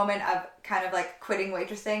have the moment of kind of like quitting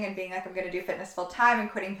waitressing and being like, I'm going to do fitness full time, and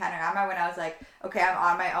quitting Panorama when I was like, okay, I'm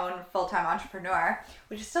on my own full-time entrepreneur,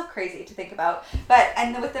 which is still crazy to think about. But,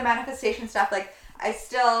 and with the manifestation stuff, like I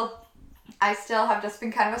still have just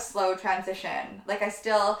been kind of a slow transition. Like I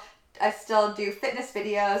still still do fitness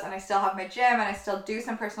videos, and I still have my gym, and I still do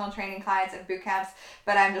some personal training clients and boot camps,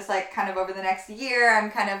 but I'm just like kind of over the next year, I'm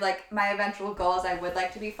kind of like my eventual goal is I would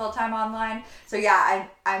like to be full-time online. So yeah,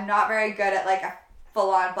 I'm not very good at like a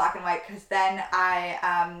full-on black and white, because then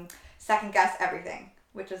I second guess everything,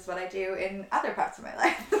 which is what I do in other parts of my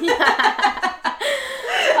life.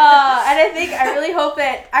 And I think I really hope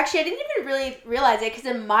that, actually I didn't even really realize it, because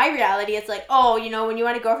in my reality it's like, oh, you know, when you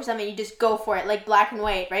want to go for something you just go for it, like black and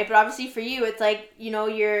white, right? But obviously for you it's like, you know,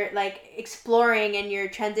 you're like exploring and you're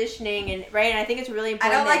transitioning, and right, and I think it's really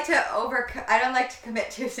important. I don't like to commit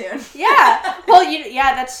too soon. Yeah, well,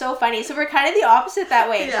 that's so funny. So we're kind of the opposite that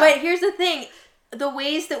way. Yeah. But here's the thing, the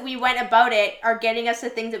ways that we went about it are getting us the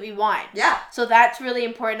things that we want. Yeah. So that's really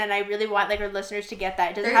important, and I really want like our listeners to get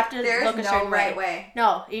that. It doesn't have to look a certain way.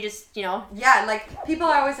 No, you just, you know. Yeah, like people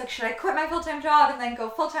are always like, should I quit my full-time job and then go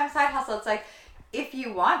full-time side hustle? It's like, if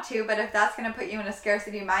you want to, but if that's going to put you in a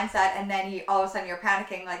scarcity mindset and then all of a sudden you're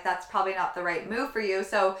panicking, like that's probably not the right move for you.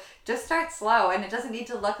 So just start slow, and it doesn't need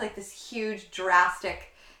to look like this huge drastic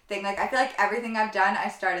thing. Like I feel like everything I've done, I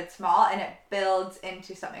started small and it builds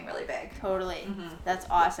into something really big. Totally. Mm-hmm. That's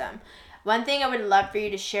awesome. One thing I would love for you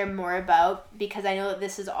to share more about, because I know that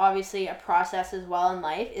this is obviously a process as well in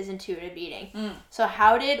life, is intuitive eating. So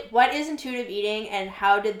what is intuitive eating, and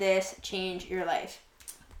how did this change your life?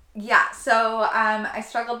 Yeah, so I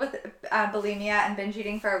struggled with bulimia and binge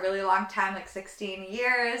eating for a really long time, like 16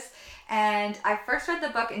 years. And I first read the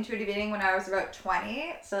book Intuitive Eating when I was about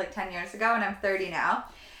 20, so like 10 years ago, and I'm 30 now.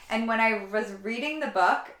 And when I was reading the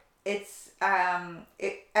book,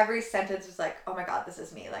 every sentence was like, oh my God, this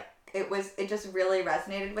is me. Like it just really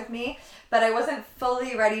resonated with me, but I wasn't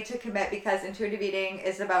fully ready to commit, because intuitive eating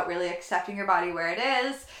is about really accepting your body where it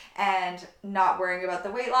is and not worrying about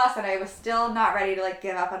the weight loss. And I was still not ready to like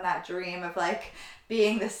give up on that dream of like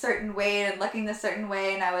being this certain weight and looking this certain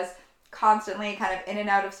way. And I was constantly kind of in and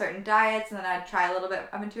out of certain diets, and then I'd try a little bit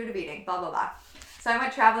of intuitive eating, blah, blah, blah. So I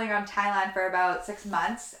went traveling around Thailand for about 6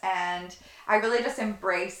 months, and I really just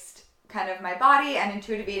embraced kind of my body and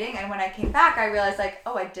intuitive eating. And when I came back, I realized like,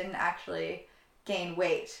 oh, I didn't actually gain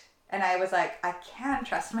weight. And I was like, I can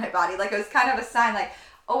trust my body. Like it was kind of a sign like,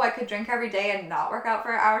 oh, I could drink every day and not work out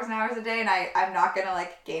for hours and hours a day, and I'm not going to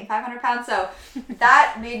like gain 500 pounds. So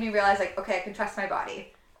that made me realize like, okay, I can trust my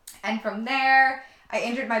body. And from there, I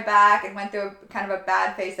injured my back and went through kind of a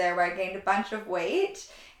bad phase there where I gained a bunch of weight.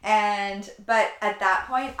 But at that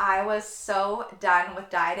point I was so done with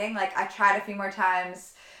dieting. Like I tried a few more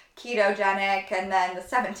times, ketogenic, and then the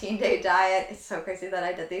 17-day diet. It's so crazy that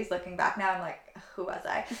I did these. Looking back now, I'm like, who was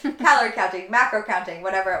I? Calorie counting, macro counting,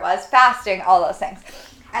 whatever it was, fasting, all those things.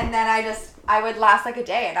 And then I would last like a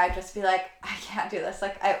day, and I'd just be like, I can't do this.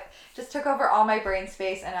 Like I just took over all my brain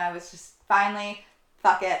space, and I was just finally,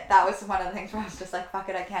 fuck it. That was one of the things where I was just like, fuck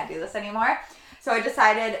it, I can't do this anymore. So I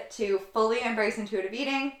decided to fully embrace intuitive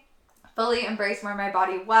eating, fully embrace where my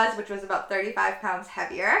body was, which was about 35 pounds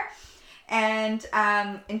heavier. And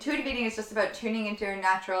intuitive eating is just about tuning into your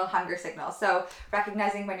natural hunger signal. So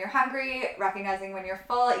recognizing when you're hungry, recognizing when you're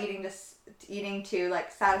full, eating to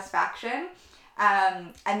like satisfaction,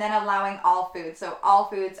 and then allowing all foods. So all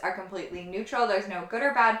foods are completely neutral. There's no good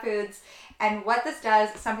or bad foods. And what this does,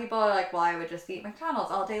 some people are like, well, I would just eat McDonald's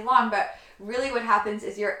all day long. But really what happens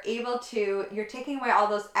is you're taking away all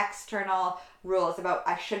those external rules about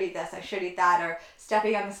I should eat this, I should eat that, or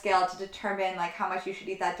stepping on the scale to determine like how much you should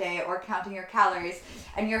eat that day, or counting your calories.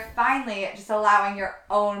 And you're finally just allowing your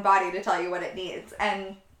own body to tell you what it needs.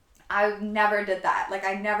 And I never did that. Like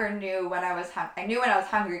I never knew when I was I knew when I was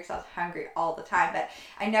hungry, because I was hungry all the time, but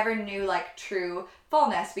I never knew like true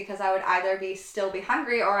fullness, because I would either still be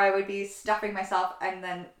hungry, or I would be stuffing myself and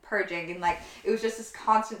then purging. And like it was just this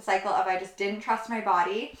constant cycle of I just didn't trust my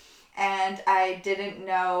body, and I didn't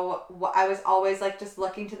know what I was always like just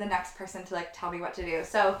looking to the next person to like tell me what to do.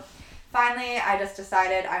 So finally I just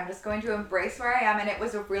decided I'm just going to embrace where I am. And it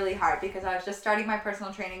was really hard, because I was just starting my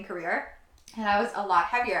personal training career, and I was a lot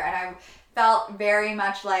heavier, and I felt very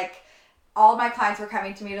much like all my clients were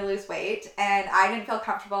coming to me to lose weight, and I didn't feel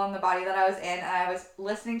comfortable in the body that I was in. And I was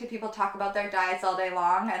listening to people talk about their diets all day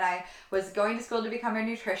long, and I was going to school to become a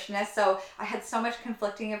nutritionist. So I had so much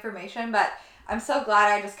conflicting information, but I'm so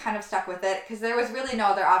glad I just kind of stuck with it, because there was really no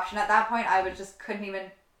other option at that point. I couldn't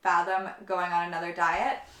even fathom going on another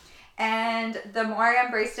diet. And the more I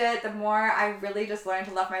embraced it, the more I really just learned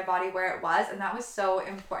to love my body where it was. And that was so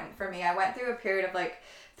important for me. I went through a period of like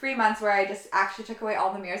 3 months where I just actually took away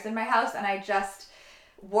all the mirrors in my house, and I just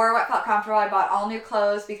wore what felt comfortable. I bought all new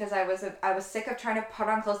clothes, because I was sick of trying to put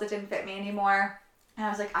on clothes that didn't fit me anymore. And I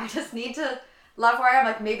was like, I just need to love where I am.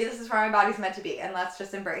 Like maybe this is where my body's meant to be, and let's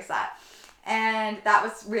just embrace that. And that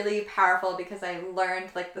was really powerful because I learned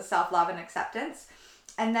like the self-love and acceptance.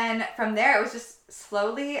 And then from there, it was just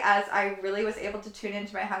slowly as I really was able to tune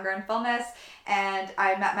into my hunger and fullness. And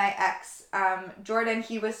I met my ex, Jordan.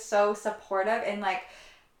 He was so supportive in like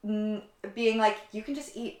being like, you can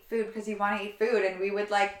just eat food because you want to eat food. And we would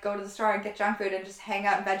like go to the store and get junk food and just hang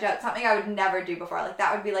out and veg out. Something I would never do before. Like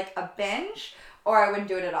that would be like a binge, or I wouldn't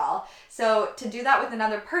do it at all. So to do that with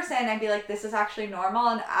another person, I'd be like, this is actually normal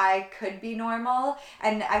and I could be normal.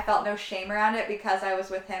 And I felt no shame around it because I was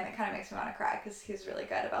with him. It kind of makes me want to cry because he's really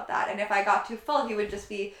good about that. And if I got too full, he would just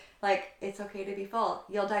be like, it's okay to be full.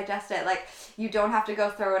 You'll digest it. Like, you don't have to go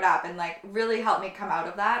throw it up, and like really helped me come out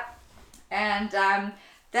of that. And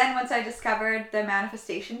then once I discovered the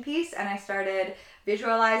manifestation piece and I started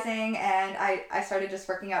visualizing, and I started just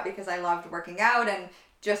working out because I loved working out and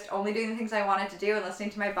just only doing the things I wanted to do and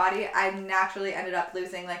listening to my body, I naturally ended up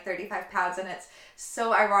losing like 35 pounds. And it's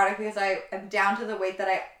so ironic because I am down to the weight that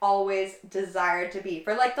I always desired to be.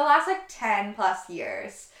 For like the last like 10 plus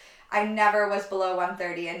years, I never was below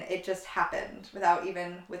 130, and it just happened without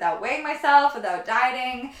weighing myself, without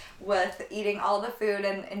dieting, with eating all the food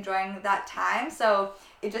and enjoying that time. So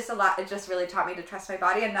it just really taught me to trust my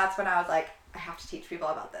body. And that's when I was like, I have to teach people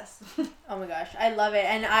about this. Oh my gosh, I love it.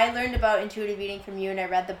 And I learned about intuitive eating from you, and I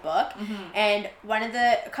read the book. Mm-hmm. And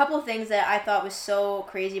a couple of things that I thought was so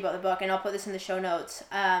crazy about the book, and I'll put this in the show notes,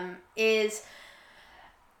 is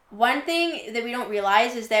one thing that we don't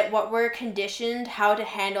realize is that what we're conditioned how to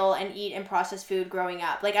handle and eat and process food growing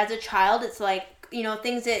up. Like as a child, it's like, you know,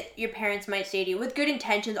 things that your parents might say to you with good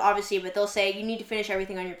intentions, obviously, but they'll say you need to finish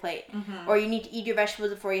everything on your plate, mm-hmm. or you need to eat your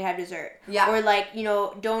vegetables before you have dessert, yeah, or like, you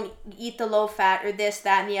know, don't eat the low fat or this,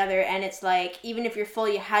 that, and the other. And it's like, even if you're full,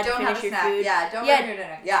 you had to finish your food. Don't eat your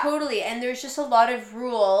dinner. Yeah, totally. And there's just a lot of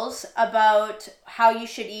rules about how you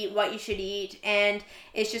should eat, what you should eat, and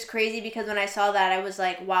it's just crazy because when I saw that, I was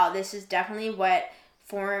like, wow, this is definitely what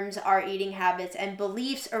forms our eating habits and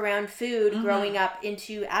beliefs around food mm-hmm. growing up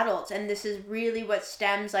into adults. And this is really what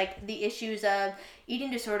stems like the issues of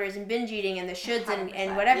eating disorders and binge eating and the shoulds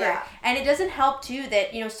and whatever. Yeah. And it doesn't help too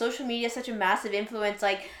that, you know, social media is such a massive influence.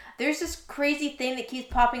 Like there's this crazy thing that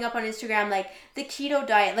keeps popping up on Instagram, like the keto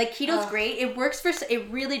diet. Like keto's great. It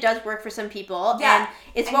really does work for some people. Yeah. And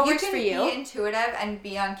it's what works for you. You can be intuitive and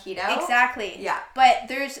be on keto. Exactly. Yeah. But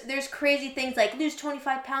there's crazy things like lose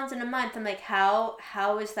 25 pounds in a month. I'm like, how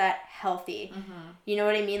is that healthy? Mm-hmm. You know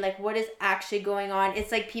what I mean? Like what is actually going on?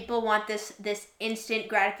 It's like people want this instant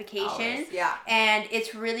gratification. Always. Yeah. And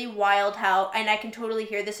it's really wild how, and I can totally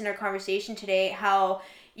hear this in our conversation today, how,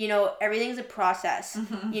 you know, everything's a process,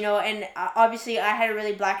 mm-hmm. you know, and obviously I had a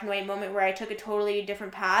really black and white moment where I took a totally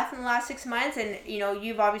different path in the last 6 months. And, you know,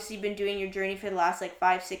 you've obviously been doing your journey for the last like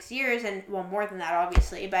 5-6 years, and well, more than that,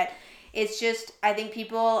 obviously, but it's just, I think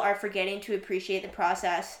people are forgetting to appreciate the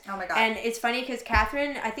process. Oh my God. And it's funny because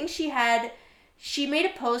Catherine, I think she made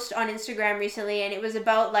a post on Instagram recently, and it was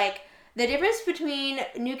about like the difference between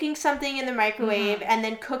nuking something in the microwave mm-hmm. and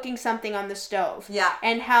then cooking something on the stove. Yeah.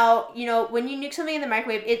 And how, you know, when you nuke something in the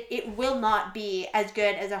microwave, it will not be as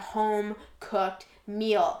good as a home cooked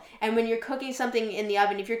meal. And when you're cooking something in the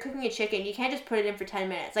oven, if you're cooking a chicken, you can't just put it in for 10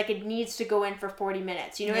 minutes. Like it needs to go in for 40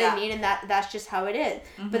 minutes. You know what I mean? And that's just how it is.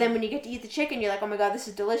 Mm-hmm. But then when you get to eat the chicken, you're like, oh my God, this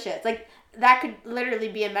is delicious. Like that could literally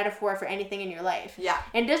be a metaphor for anything in your life. Yeah.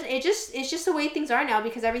 And it's just the way things are now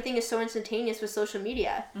because everything is so instantaneous with social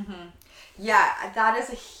media. Mm-hmm. Yeah, that is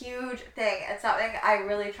a huge thing. It's something I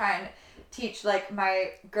really try and teach like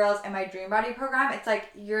my girls in my Dream Body program. It's like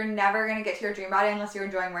you're never going to get to your dream body unless you're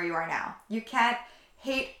enjoying where you are now. You can't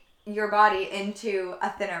hate your body into a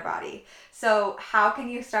thinner body. So how can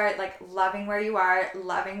you start like loving where you are,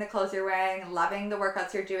 loving the clothes you're wearing, loving the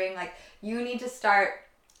workouts you're doing? Like you need to start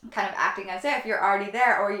kind of acting as if you're already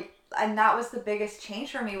there, and that was the biggest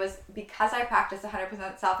change for me, was because I practiced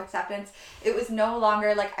 100% self-acceptance. It was no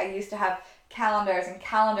longer like I used to have calendars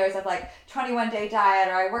of like 21-day diet,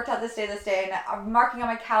 or I worked out this day, and I'm marking on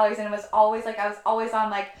my calories, and it was always like I was always on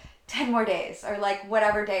like 10 more days or like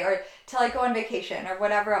whatever day, or till I go on vacation or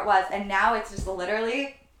whatever it was. And now it's just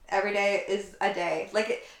literally every day is a day.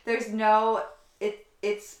 Like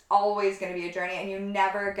it's always going to be a journey, and you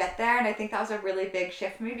never get there. And I think that was a really big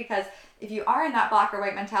shift for me, because if you are in that black or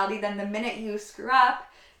white mentality, then the minute you screw up,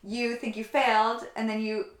 you think you failed, and then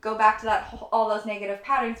you go back to that all those negative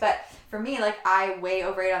patterns. But for me, like I way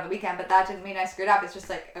overate on the weekend, but that didn't mean I screwed up. It's just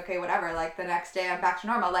like, okay, whatever. Like the next day I'm back to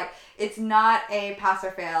normal. Like it's not a pass or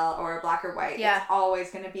fail or black or white. Yeah. It's always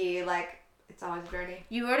going to be like it's always a journey.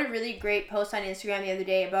 You wrote a really great post on Instagram the other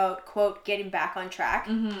day about, quote, getting back on track.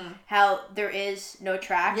 How there is no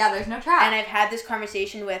track. Yeah, there's no track. And I've had this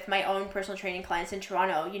conversation with my own personal training clients in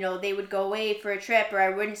Toronto. You know, they would go away for a trip, or I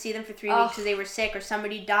wouldn't see them for 3 weeks because they were sick, or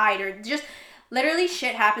somebody died, or just literally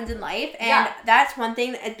shit happens in life. And that's one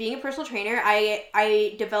thing. As being a personal trainer,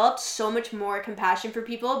 I developed so much more compassion for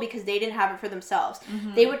people because they didn't have it for themselves.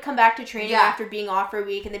 They would come back to training after being off for a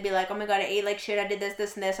week, and they'd be like, oh my god, I ate like shit, I did this,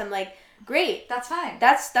 this, and this. I'm like, great. That's fine.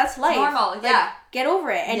 That's life. Normal, like, get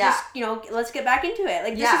over it and just, you know, let's get back into it.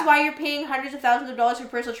 Like, this is why you're paying hundreds of thousands of dollars for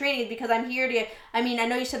personal training, because I'm here to, I mean, I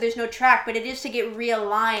know you said there's no track, but it is to get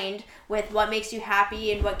realigned with what makes you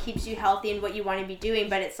happy and what keeps you healthy and what you want to be doing.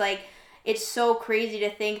 But it's like, it's so crazy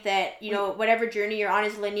to think that, you know, whatever journey you're on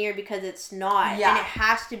is linear, because it's not. Yeah. And it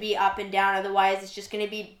has to be up and down. Otherwise, it's just going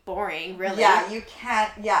to be boring, really. Yeah, you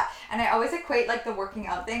can't. Yeah. And I always equate, like, the working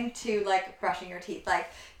out thing to, like, brushing your teeth. Like,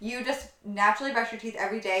 you just naturally brush your teeth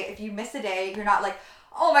every day. If you miss a day, you're not like,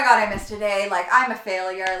 oh my god, I missed a day. Like, I'm a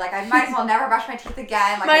failure. Like, I might as well never brush my teeth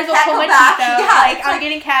again. Like, might as well pull my teeth out. Yeah, like, I'm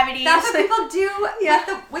getting cavities. That's what people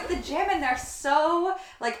do with the gym, and they're so,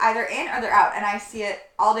 like, either in or they're out. And I see it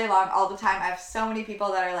all day long, all the time. I have so many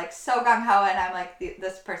people that are, like, so gung-ho, and I'm like,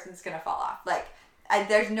 this person's gonna fall off. Like,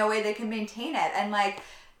 there's no way they can maintain it. And, like,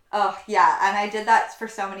 oh, yeah. And I did that for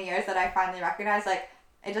so many years that I finally recognized, like,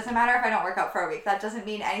 it doesn't matter if I don't work out for a week. That doesn't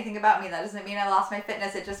mean anything about me. That doesn't mean I lost my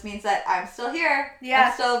fitness. It just means that I'm still here. Yeah.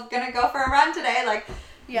 I'm still going to go for a run today. Like,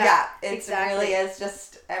 it really is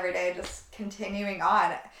just every day just continuing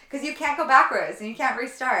on. Because you can't go backwards and you can't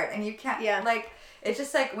restart and you can't, like, it's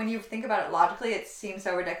just like when you think about it logically, it seems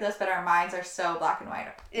so ridiculous, but our minds are so black and white.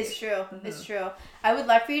 It's true. It's true. I would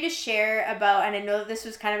love for you to share about, and I know that this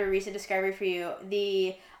was kind of a recent discovery for you,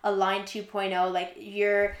 the Align 2.0, like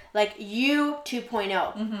you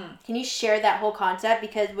 2.0. Can you share that whole concept?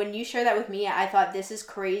 Because when you share that with me, I thought this is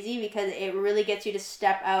crazy, because it really gets you to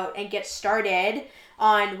step out and get started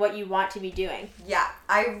on what you want to be doing. Yeah,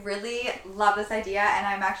 I really love this idea, and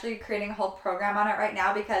I'm actually creating a whole program on it right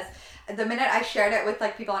now, because the minute I shared it with,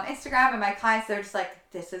 like, people on Instagram and my clients, they're just like,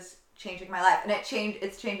 this is changing my life. And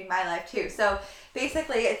it's changing my life too. So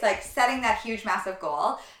basically, it's like setting that huge massive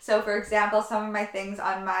goal. So for example, some of my things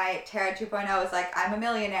on my Terra 2.0 is like, I'm a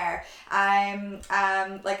millionaire, I'm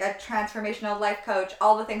like a transformational life coach,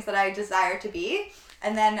 all the things that I desire to be.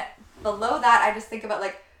 And then below that, I just think about,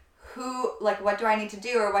 like, what do I need to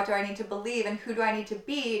do, or what do I need to believe, and who do I need to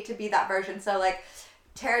be that version. So, like,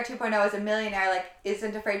 Terra 2.0 is a millionaire, like,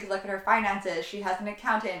 isn't afraid to look at her finances. She has an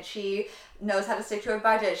accountant. She knows how to stick to a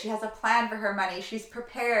budget. She has a plan for her money. She's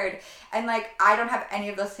prepared. And, like, I don't have any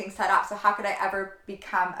of those things set up. So how could I ever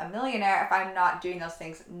become a millionaire if I'm not doing those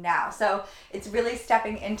things now? So it's really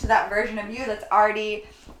stepping into that version of you that's already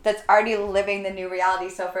living the new reality.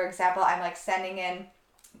 So for example, I'm, like, sending in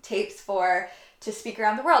tapes to speak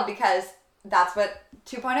around the world, because that's what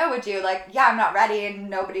 2.0 would do. Like, yeah, I'm not ready and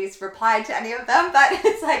nobody's replied to any of them, but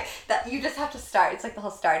it's like that you just have to start. It's like the whole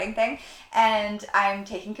starting thing. And I'm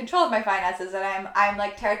taking control of my finances, and I'm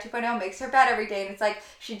like, Terra 2.0 makes her bed every day, and it's like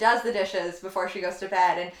she does the dishes before she goes to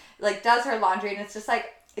bed, and, like, does her laundry, and it's just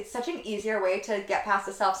like, it's such an easier way to get past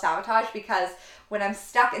the self-sabotage, because when I'm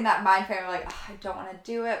stuck in that mind frame of, like, oh, I don't want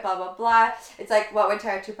to do it, blah, blah, blah, it's like, what would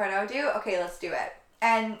Terra 2.0 do? Okay, let's do it.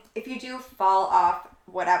 And if you do fall off,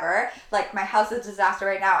 whatever, like, my house is a disaster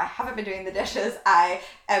right now. I haven't been doing the dishes. I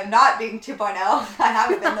am not being 2.0. I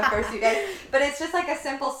haven't been the first few days, but it's just like a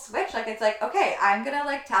simple switch. Like, it's like, okay, I'm gonna,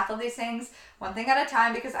 like, tackle these things one thing at a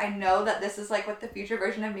time, because I know that this is, like, what the future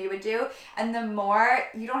version of me would do. And the more,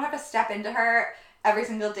 you don't have to step into her every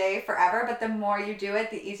single day forever, but the more you do it,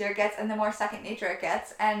 the easier it gets, and the more second nature it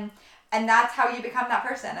gets, and that's how you become that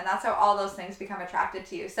person, and that's how all those things become attracted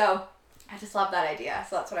to you. So I just love that idea.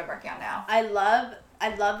 So that's what I'm working on now. I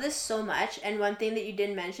love this so much. And one thing that you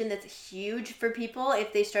didn't mention that's huge for people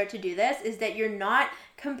if they start to do this is that you're not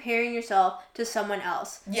comparing yourself to someone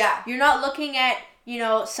else. Yeah. You're not looking at, you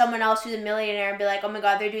know, someone else who's a millionaire and be like, oh my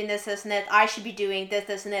god, they're doing this, this, and this. I should be doing this,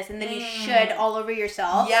 this, and this. And then you should all over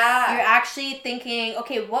yourself. Yeah. You're actually thinking,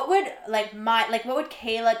 okay, what would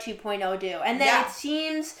Kehla 2.0 do? And then it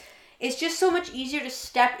seems... It's just so much easier to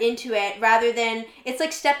step into it rather than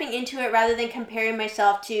comparing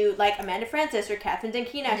myself to, like, Amanda Francis or Catherine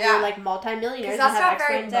Dankina, who are, like, multimillionaires. Because that's not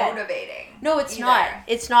very motivating. No, it's not.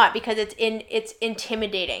 It's not, because it's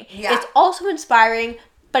intimidating. Yeah. It's also inspiring,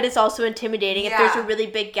 but it's also intimidating if there's a really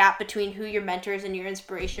big gap between who your mentors and your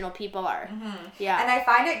inspirational people are. Yeah. And I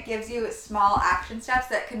find it gives you small action steps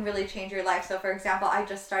that can really change your life. So for example, I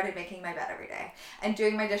just started making my bed every day and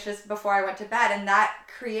doing my dishes before I went to bed, and that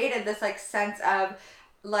created this, like, sense of,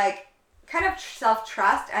 like, kind of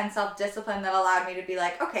self-trust and self-discipline that allowed me to be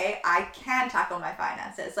like, okay, I can tackle my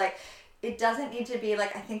finances. Like, it doesn't need to be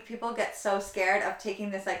like, I think people get so scared of taking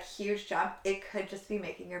this like huge jump. It could just be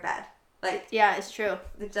making your bed. Like, yeah, it's true.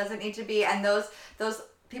 It doesn't need to be. And those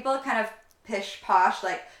people kind of pish posh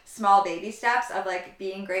like small baby steps of like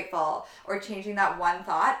being grateful or changing that one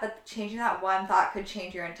thought, but changing that one thought could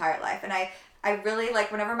change your entire life. And I really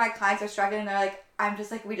like, whenever my clients are struggling, they're like, I'm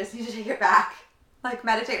just like, we just need to take it back. Like,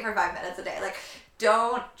 meditate for 5 minutes a day. Like,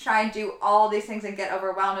 don't try and do all these things and get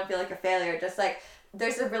overwhelmed and feel like a failure. Just like,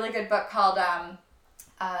 there's a really good book called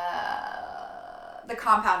The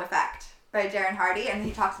Compound Effect by Darren Hardy, and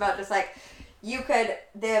he talks about just like,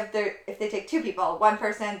 if they take two people, one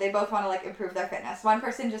person, they both want to like improve their fitness. One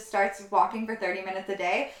person just starts walking for 30 minutes a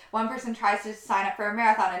day. One person tries to sign up for a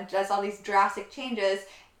marathon and does all these drastic changes,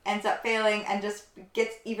 ends up failing and just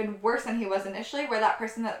gets even worse than he was initially, where that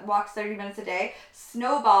person that walks 30 minutes a day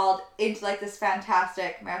snowballed into like this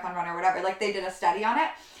fantastic marathon runner or whatever. Like, they did a study on it.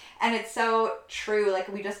 And it's so true. Like,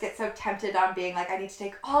 we just get so tempted on being like, I need to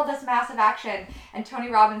take all this massive action. And Tony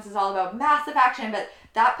Robbins is all about massive action, but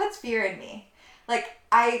that puts fear in me. Like,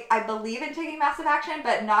 I believe in taking massive action,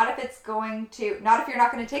 but not if you're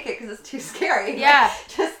not going to take it because it's too scary. Yeah.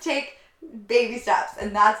 Like, just take baby steps,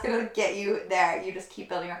 and that's going to get you there. You just keep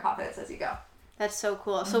building your confidence as you go. That's so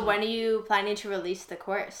cool. So when are you planning to release the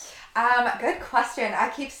course? Good question. I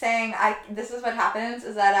keep saying this is what happens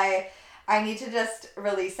is that I need to just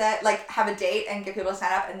release it, like have a date and get people to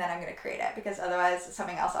sign up, and then I'm going to create it, because otherwise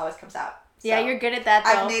something else always comes out. So yeah, you're good at that,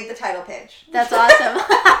 though. I've made the title page. That's awesome.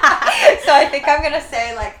 So I think I'm going to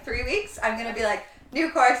say like 3 weeks. I'm going to be like, new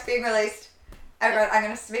course being released. I'm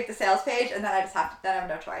going to make the sales page, and then I have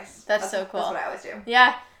no choice. That's so cool. That's what I always do.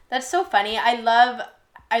 Yeah, that's so funny. I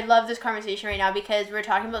love this conversation right now, because we're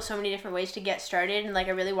talking about so many different ways to get started, and like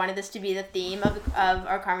I really wanted this to be the theme of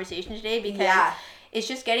our conversation today, because it's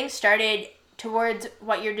just getting started towards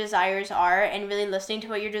what your desires are and really listening to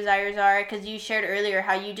what your desires are, because you shared earlier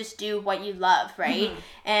how you just do what you love, right? Mm-hmm.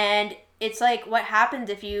 And it's like, what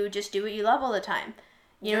happens if you just do what you love all the time?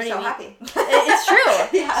 You know what I mean? You're so happy. It's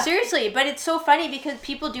true. Yeah. Seriously. But it's so funny because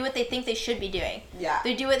people do what they think they should be doing. Yeah.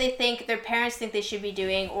 They do what they think their parents think they should be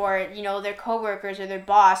doing, or, you know, their coworkers or their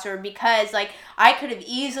boss, or because, like, I could have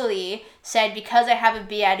easily said, because I have a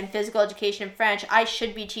B.Ed in physical education and French, I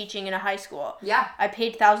should be teaching in a high school. Yeah. I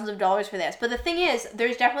paid thousands of dollars for this. But the thing is,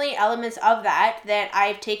 there's definitely elements of that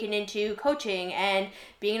I've taken into coaching and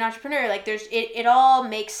being an entrepreneur. Like, it all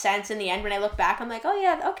makes sense in the end. When I look back, I'm like, oh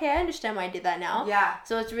yeah, okay, I understand why I did that now. Yeah.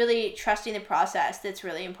 So it's really trusting the process that's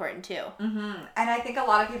really important too. Mm-hmm. And I think a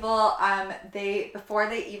lot of people, before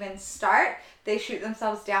they even start, they shoot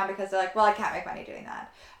themselves down because they're like, well, I can't make money doing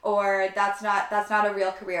that, or that's not a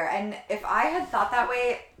real career. And if I had thought that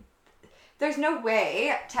way, there's no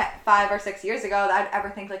way 5 or 6 years ago that I'd ever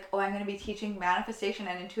think like, oh, I'm going to be teaching manifestation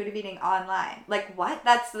and intuitive eating online. Like, what?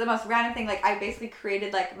 That's the most random thing. Like, I basically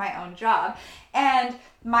created like my own job. And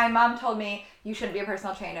my mom told me, you shouldn't be a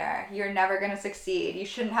personal trainer. You're never going to succeed. You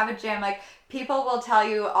shouldn't have a gym. Like, people will tell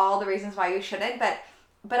you all the reasons why you shouldn't, but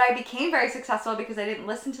I became very successful because I didn't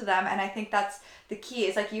listen to them. And I think that's the key.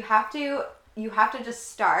 Is like, you have to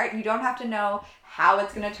just start. You don't have to know how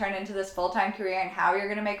it's going to turn into this full-time career and how you're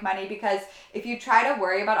going to make money, because if you try to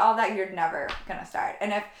worry about all that, you're never going to start.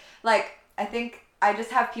 And if, like, I think I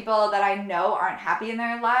just have people that I know aren't happy in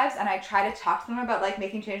their lives, and I try to talk to them about like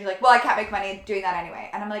making changes, like, well, I can't make money doing that anyway.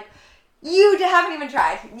 And I'm like, you haven't even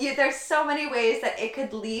tried. There's so many ways that it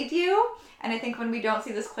could lead you. And I think when we don't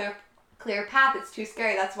see this clear path, it's too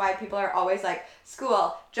scary. That's why people are always like,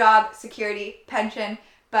 school, job, security, pension.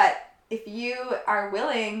 But if you are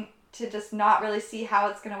willing to just not really see how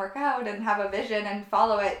it's going to work out and have a vision and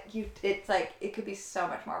follow it, it's like, it could be so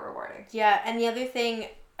much more rewarding. Yeah, and the other thing,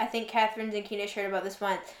 I think Catherine Zankina shared about this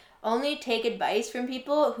once, only take advice from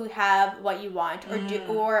people who have what you want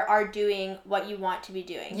or are doing what you want to be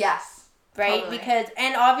doing. Yes. Right? Totally. Because,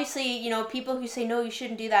 and obviously, you know, people who say, no, you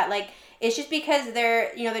shouldn't do that, like, it's just because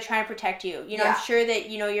they're trying to protect you. You know, Yeah. I'm sure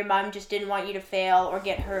that, you know, your mom just didn't want you to fail or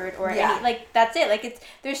get hurt or Yeah. any, like, that's it. Like,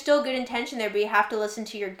 there's still good intention there, but you have to listen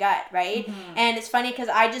to your gut, right? Mm-hmm. And it's funny because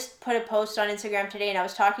I just put a post on Instagram today, and I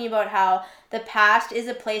was talking about how the past is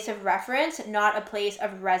a place of reference, not a place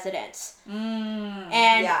of residence.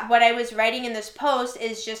 And what I was writing in this post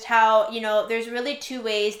is just how, you know, there's really two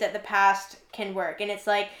ways that the past can work. And it's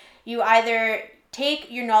like, you either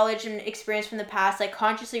take your knowledge and experience from the past, like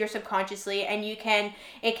consciously or subconsciously, and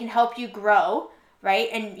it can help you grow, right?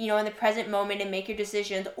 And, in the present moment and make your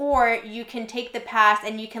decisions. Or you can take the past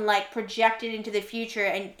and you can like project it into the future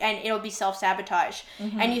and it'll be self-sabotage.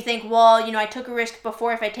 And you think, well, I took a risk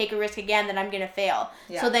before. If I take a risk again, then I'm going to fail.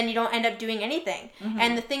 Yeah. So then you don't end up doing anything.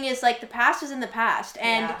 And the thing is, like, the past is in the past.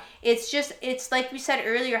 And it's like we said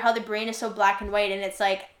earlier, how the brain is so black and white, and it's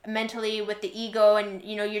like mentally with the ego, and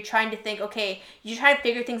you're trying to think, okay, you're trying to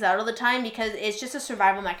figure things out all the time because it's just a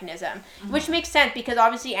survival mechanism, which makes sense because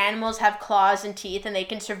obviously animals have claws and teeth and they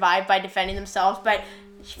can survive by defending themselves, but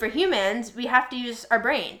for humans we have to use our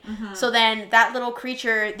brain. So then that little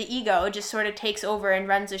creature, the ego, just sort of takes over and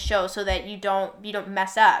runs the show so that you don't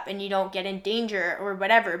mess up and you don't get in danger or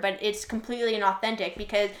whatever. But it's completely inauthentic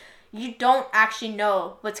because you don't actually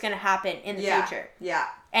know what's going to happen in the future. Yeah.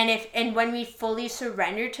 And when we fully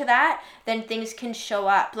surrender to that, then things can show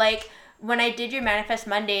up. Like when I did your Manifest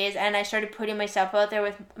Mondays and I started putting myself out there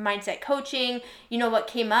with mindset coaching, what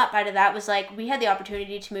came up out of that was like, we had the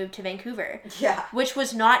opportunity to move to Vancouver. Yeah. Which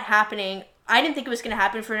was not happening. I didn't think it was going to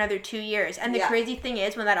happen for another 2 years. And the crazy thing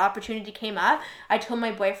is, when that opportunity came up, I told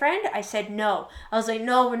my boyfriend, I said, no. I was like,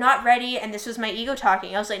 no, we're not ready. And this was my ego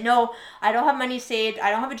talking. I was like, no, I don't have money saved. I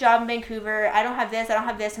don't have a job in Vancouver. I don't have this. I don't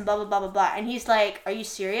have this, and blah, blah, blah, blah, blah. And he's like, are you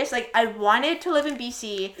serious? Like, I wanted to live in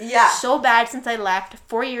BC so bad since I left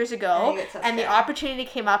 4 years ago. And the opportunity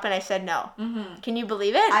came up and I said no. Can you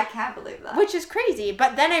believe it? I can't believe that. Which is crazy.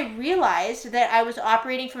 But then I realized that I was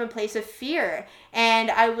operating from a place of fear.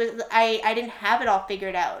 And I didn't have it all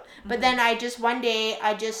figured out. But then one day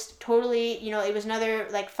I just totally, it was another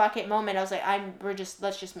like fuck it moment. I was like,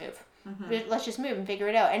 let's just move. Let's just move and figure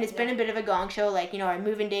it out. And it's been a bit of a gong show. Like, our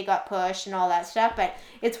moving day got pushed and all that stuff, but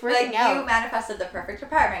it's working out. You manifested the perfect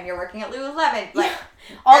apartment. You're working at Lululemon. Like,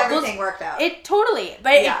 everything worked out. It totally,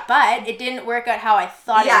 but it didn't work out how I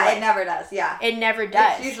thought it would. Yeah, it never does. Yeah. It never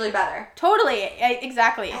does. It's usually better. Totally.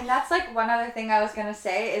 Exactly. And that's like one other thing I was going to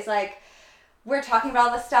say is like, we're talking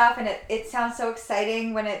about all this stuff and it sounds so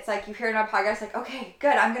exciting when it's like you hear it on a podcast, like, okay,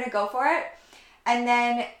 good, I'm going to go for it. And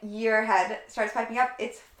then your head starts piping up.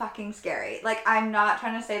 It's fucking scary. Like, I'm not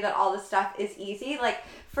trying to say that all this stuff is easy. Like,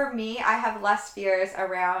 for me, I have less fears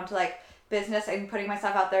around like business and putting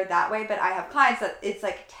myself out there that way. But I have clients that it's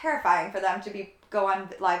like terrifying for them to go on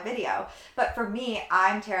live video. But for me,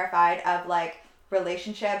 I'm terrified of like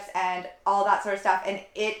relationships and all that sort of stuff. And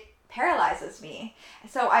it paralyzes me.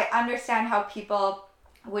 So I understand how people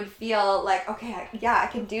would feel like, okay, I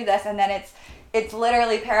can do this, and then it's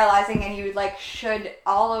literally paralyzing and you like should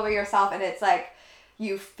all over yourself, and it's like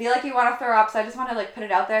you feel like you want to throw up. So I just want to like put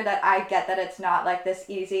it out there that I get that it's not like this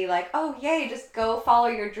easy, like, oh yay, just go follow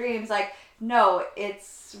your dreams. Like, no,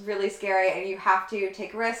 it's really scary, and you have to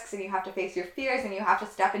take risks, and you have to face your fears, and you have to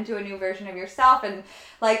step into a new version of yourself, and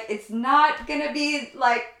like it's not gonna be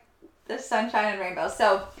like the sunshine and rainbows.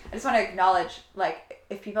 So I just want to acknowledge, like,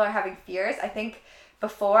 if people are having fears, I think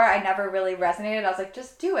before I never really resonated. I was like,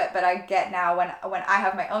 just do it. But I get now when I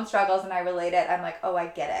have my own struggles and I relate it, I'm like, oh, I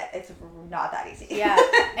get it. It's not that easy. Yeah.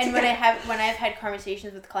 And when I've had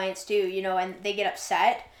conversations with clients too, and they get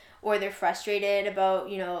upset or they're frustrated about,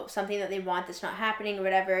 something that they want that's not happening or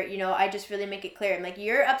whatever, I just really make it clear. I'm like,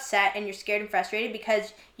 you're upset and you're scared and frustrated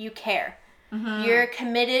because you care. You're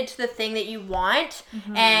committed to the thing that you want,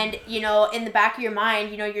 and in the back of your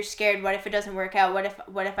mind, you're scared. What if it doesn't work out?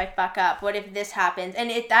 What if I fuck up? What if this happens?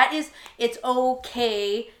 And it's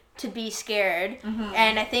okay to be scared.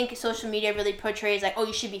 And I think social media really portrays like, oh,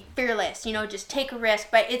 you should be fearless, just take a risk.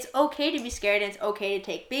 But it's okay to be scared, and it's okay to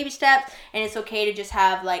take baby steps, and it's okay to just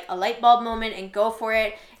have like a light bulb moment and go for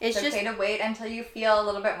it. It's just okay to wait until you feel a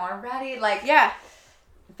little bit more ready. Like,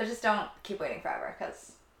 but just don't keep waiting forever,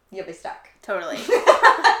 because you'll be stuck. Totally.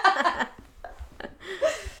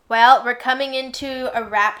 Well, we're coming into a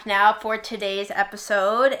wrap now for today's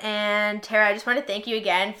episode. And Tara, I just want to thank you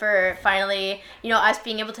again for finally, us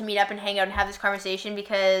being able to meet up and hang out and have this conversation,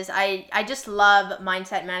 because I just love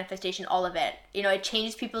mindset, manifestation, all of it. It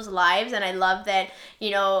changes people's lives. And I love that,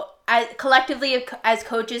 collectively as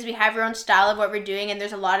coaches, we have our own style of what we're doing, and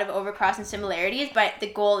there's a lot of overcross and similarities, but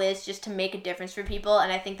the goal is just to make a difference for people.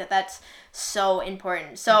 And I think that that's so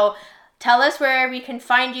important. So tell us where we can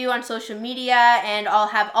find you on social media, and I'll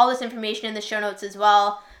have all this information in the show notes as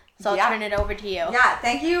well. So I'll turn it over to you. Yeah,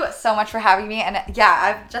 thank you so much for having me. And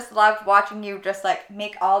I've just loved watching you just like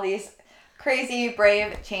make all these crazy,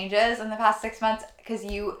 brave changes in the past 6 months, because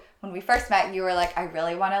when we first met, you were like, I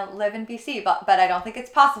really want to live in BC, but I don't think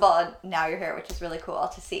it's possible. And now you're here, which is really cool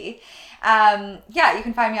to see. You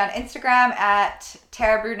can find me on Instagram at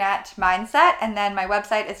Tara Brunette Mindset. And then my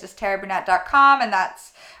website is just tarabrunette.com, and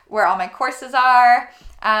that's where all my courses are.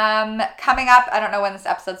 Coming up, I don't know when this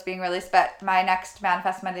episode's being released, but my next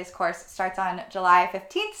Manifest Mondays course starts on July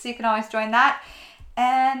 15th, so you can always join that.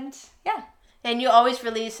 And yeah. And you always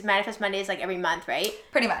release Manifest Mondays like every month, right?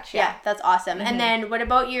 Pretty much, yeah. That's awesome. Mm-hmm. And then what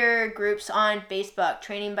about your groups on Facebook?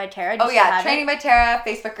 Training by Tara? Training by Tara,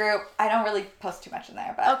 Facebook group. I don't really post too much in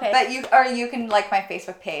there, but okay. But you can like my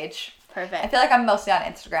Facebook page. Perfect. I feel like I'm mostly on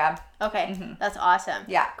Instagram. Okay, That's awesome.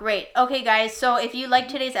 Yeah. Great. Okay, guys, so if you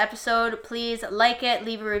liked today's episode, please like it,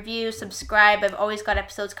 leave a review, subscribe. I've always got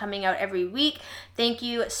episodes coming out every week. Thank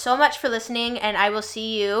you so much for listening, and I will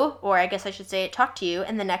see you, or I guess I should say talk to you,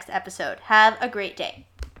 in the next episode. Have a great day.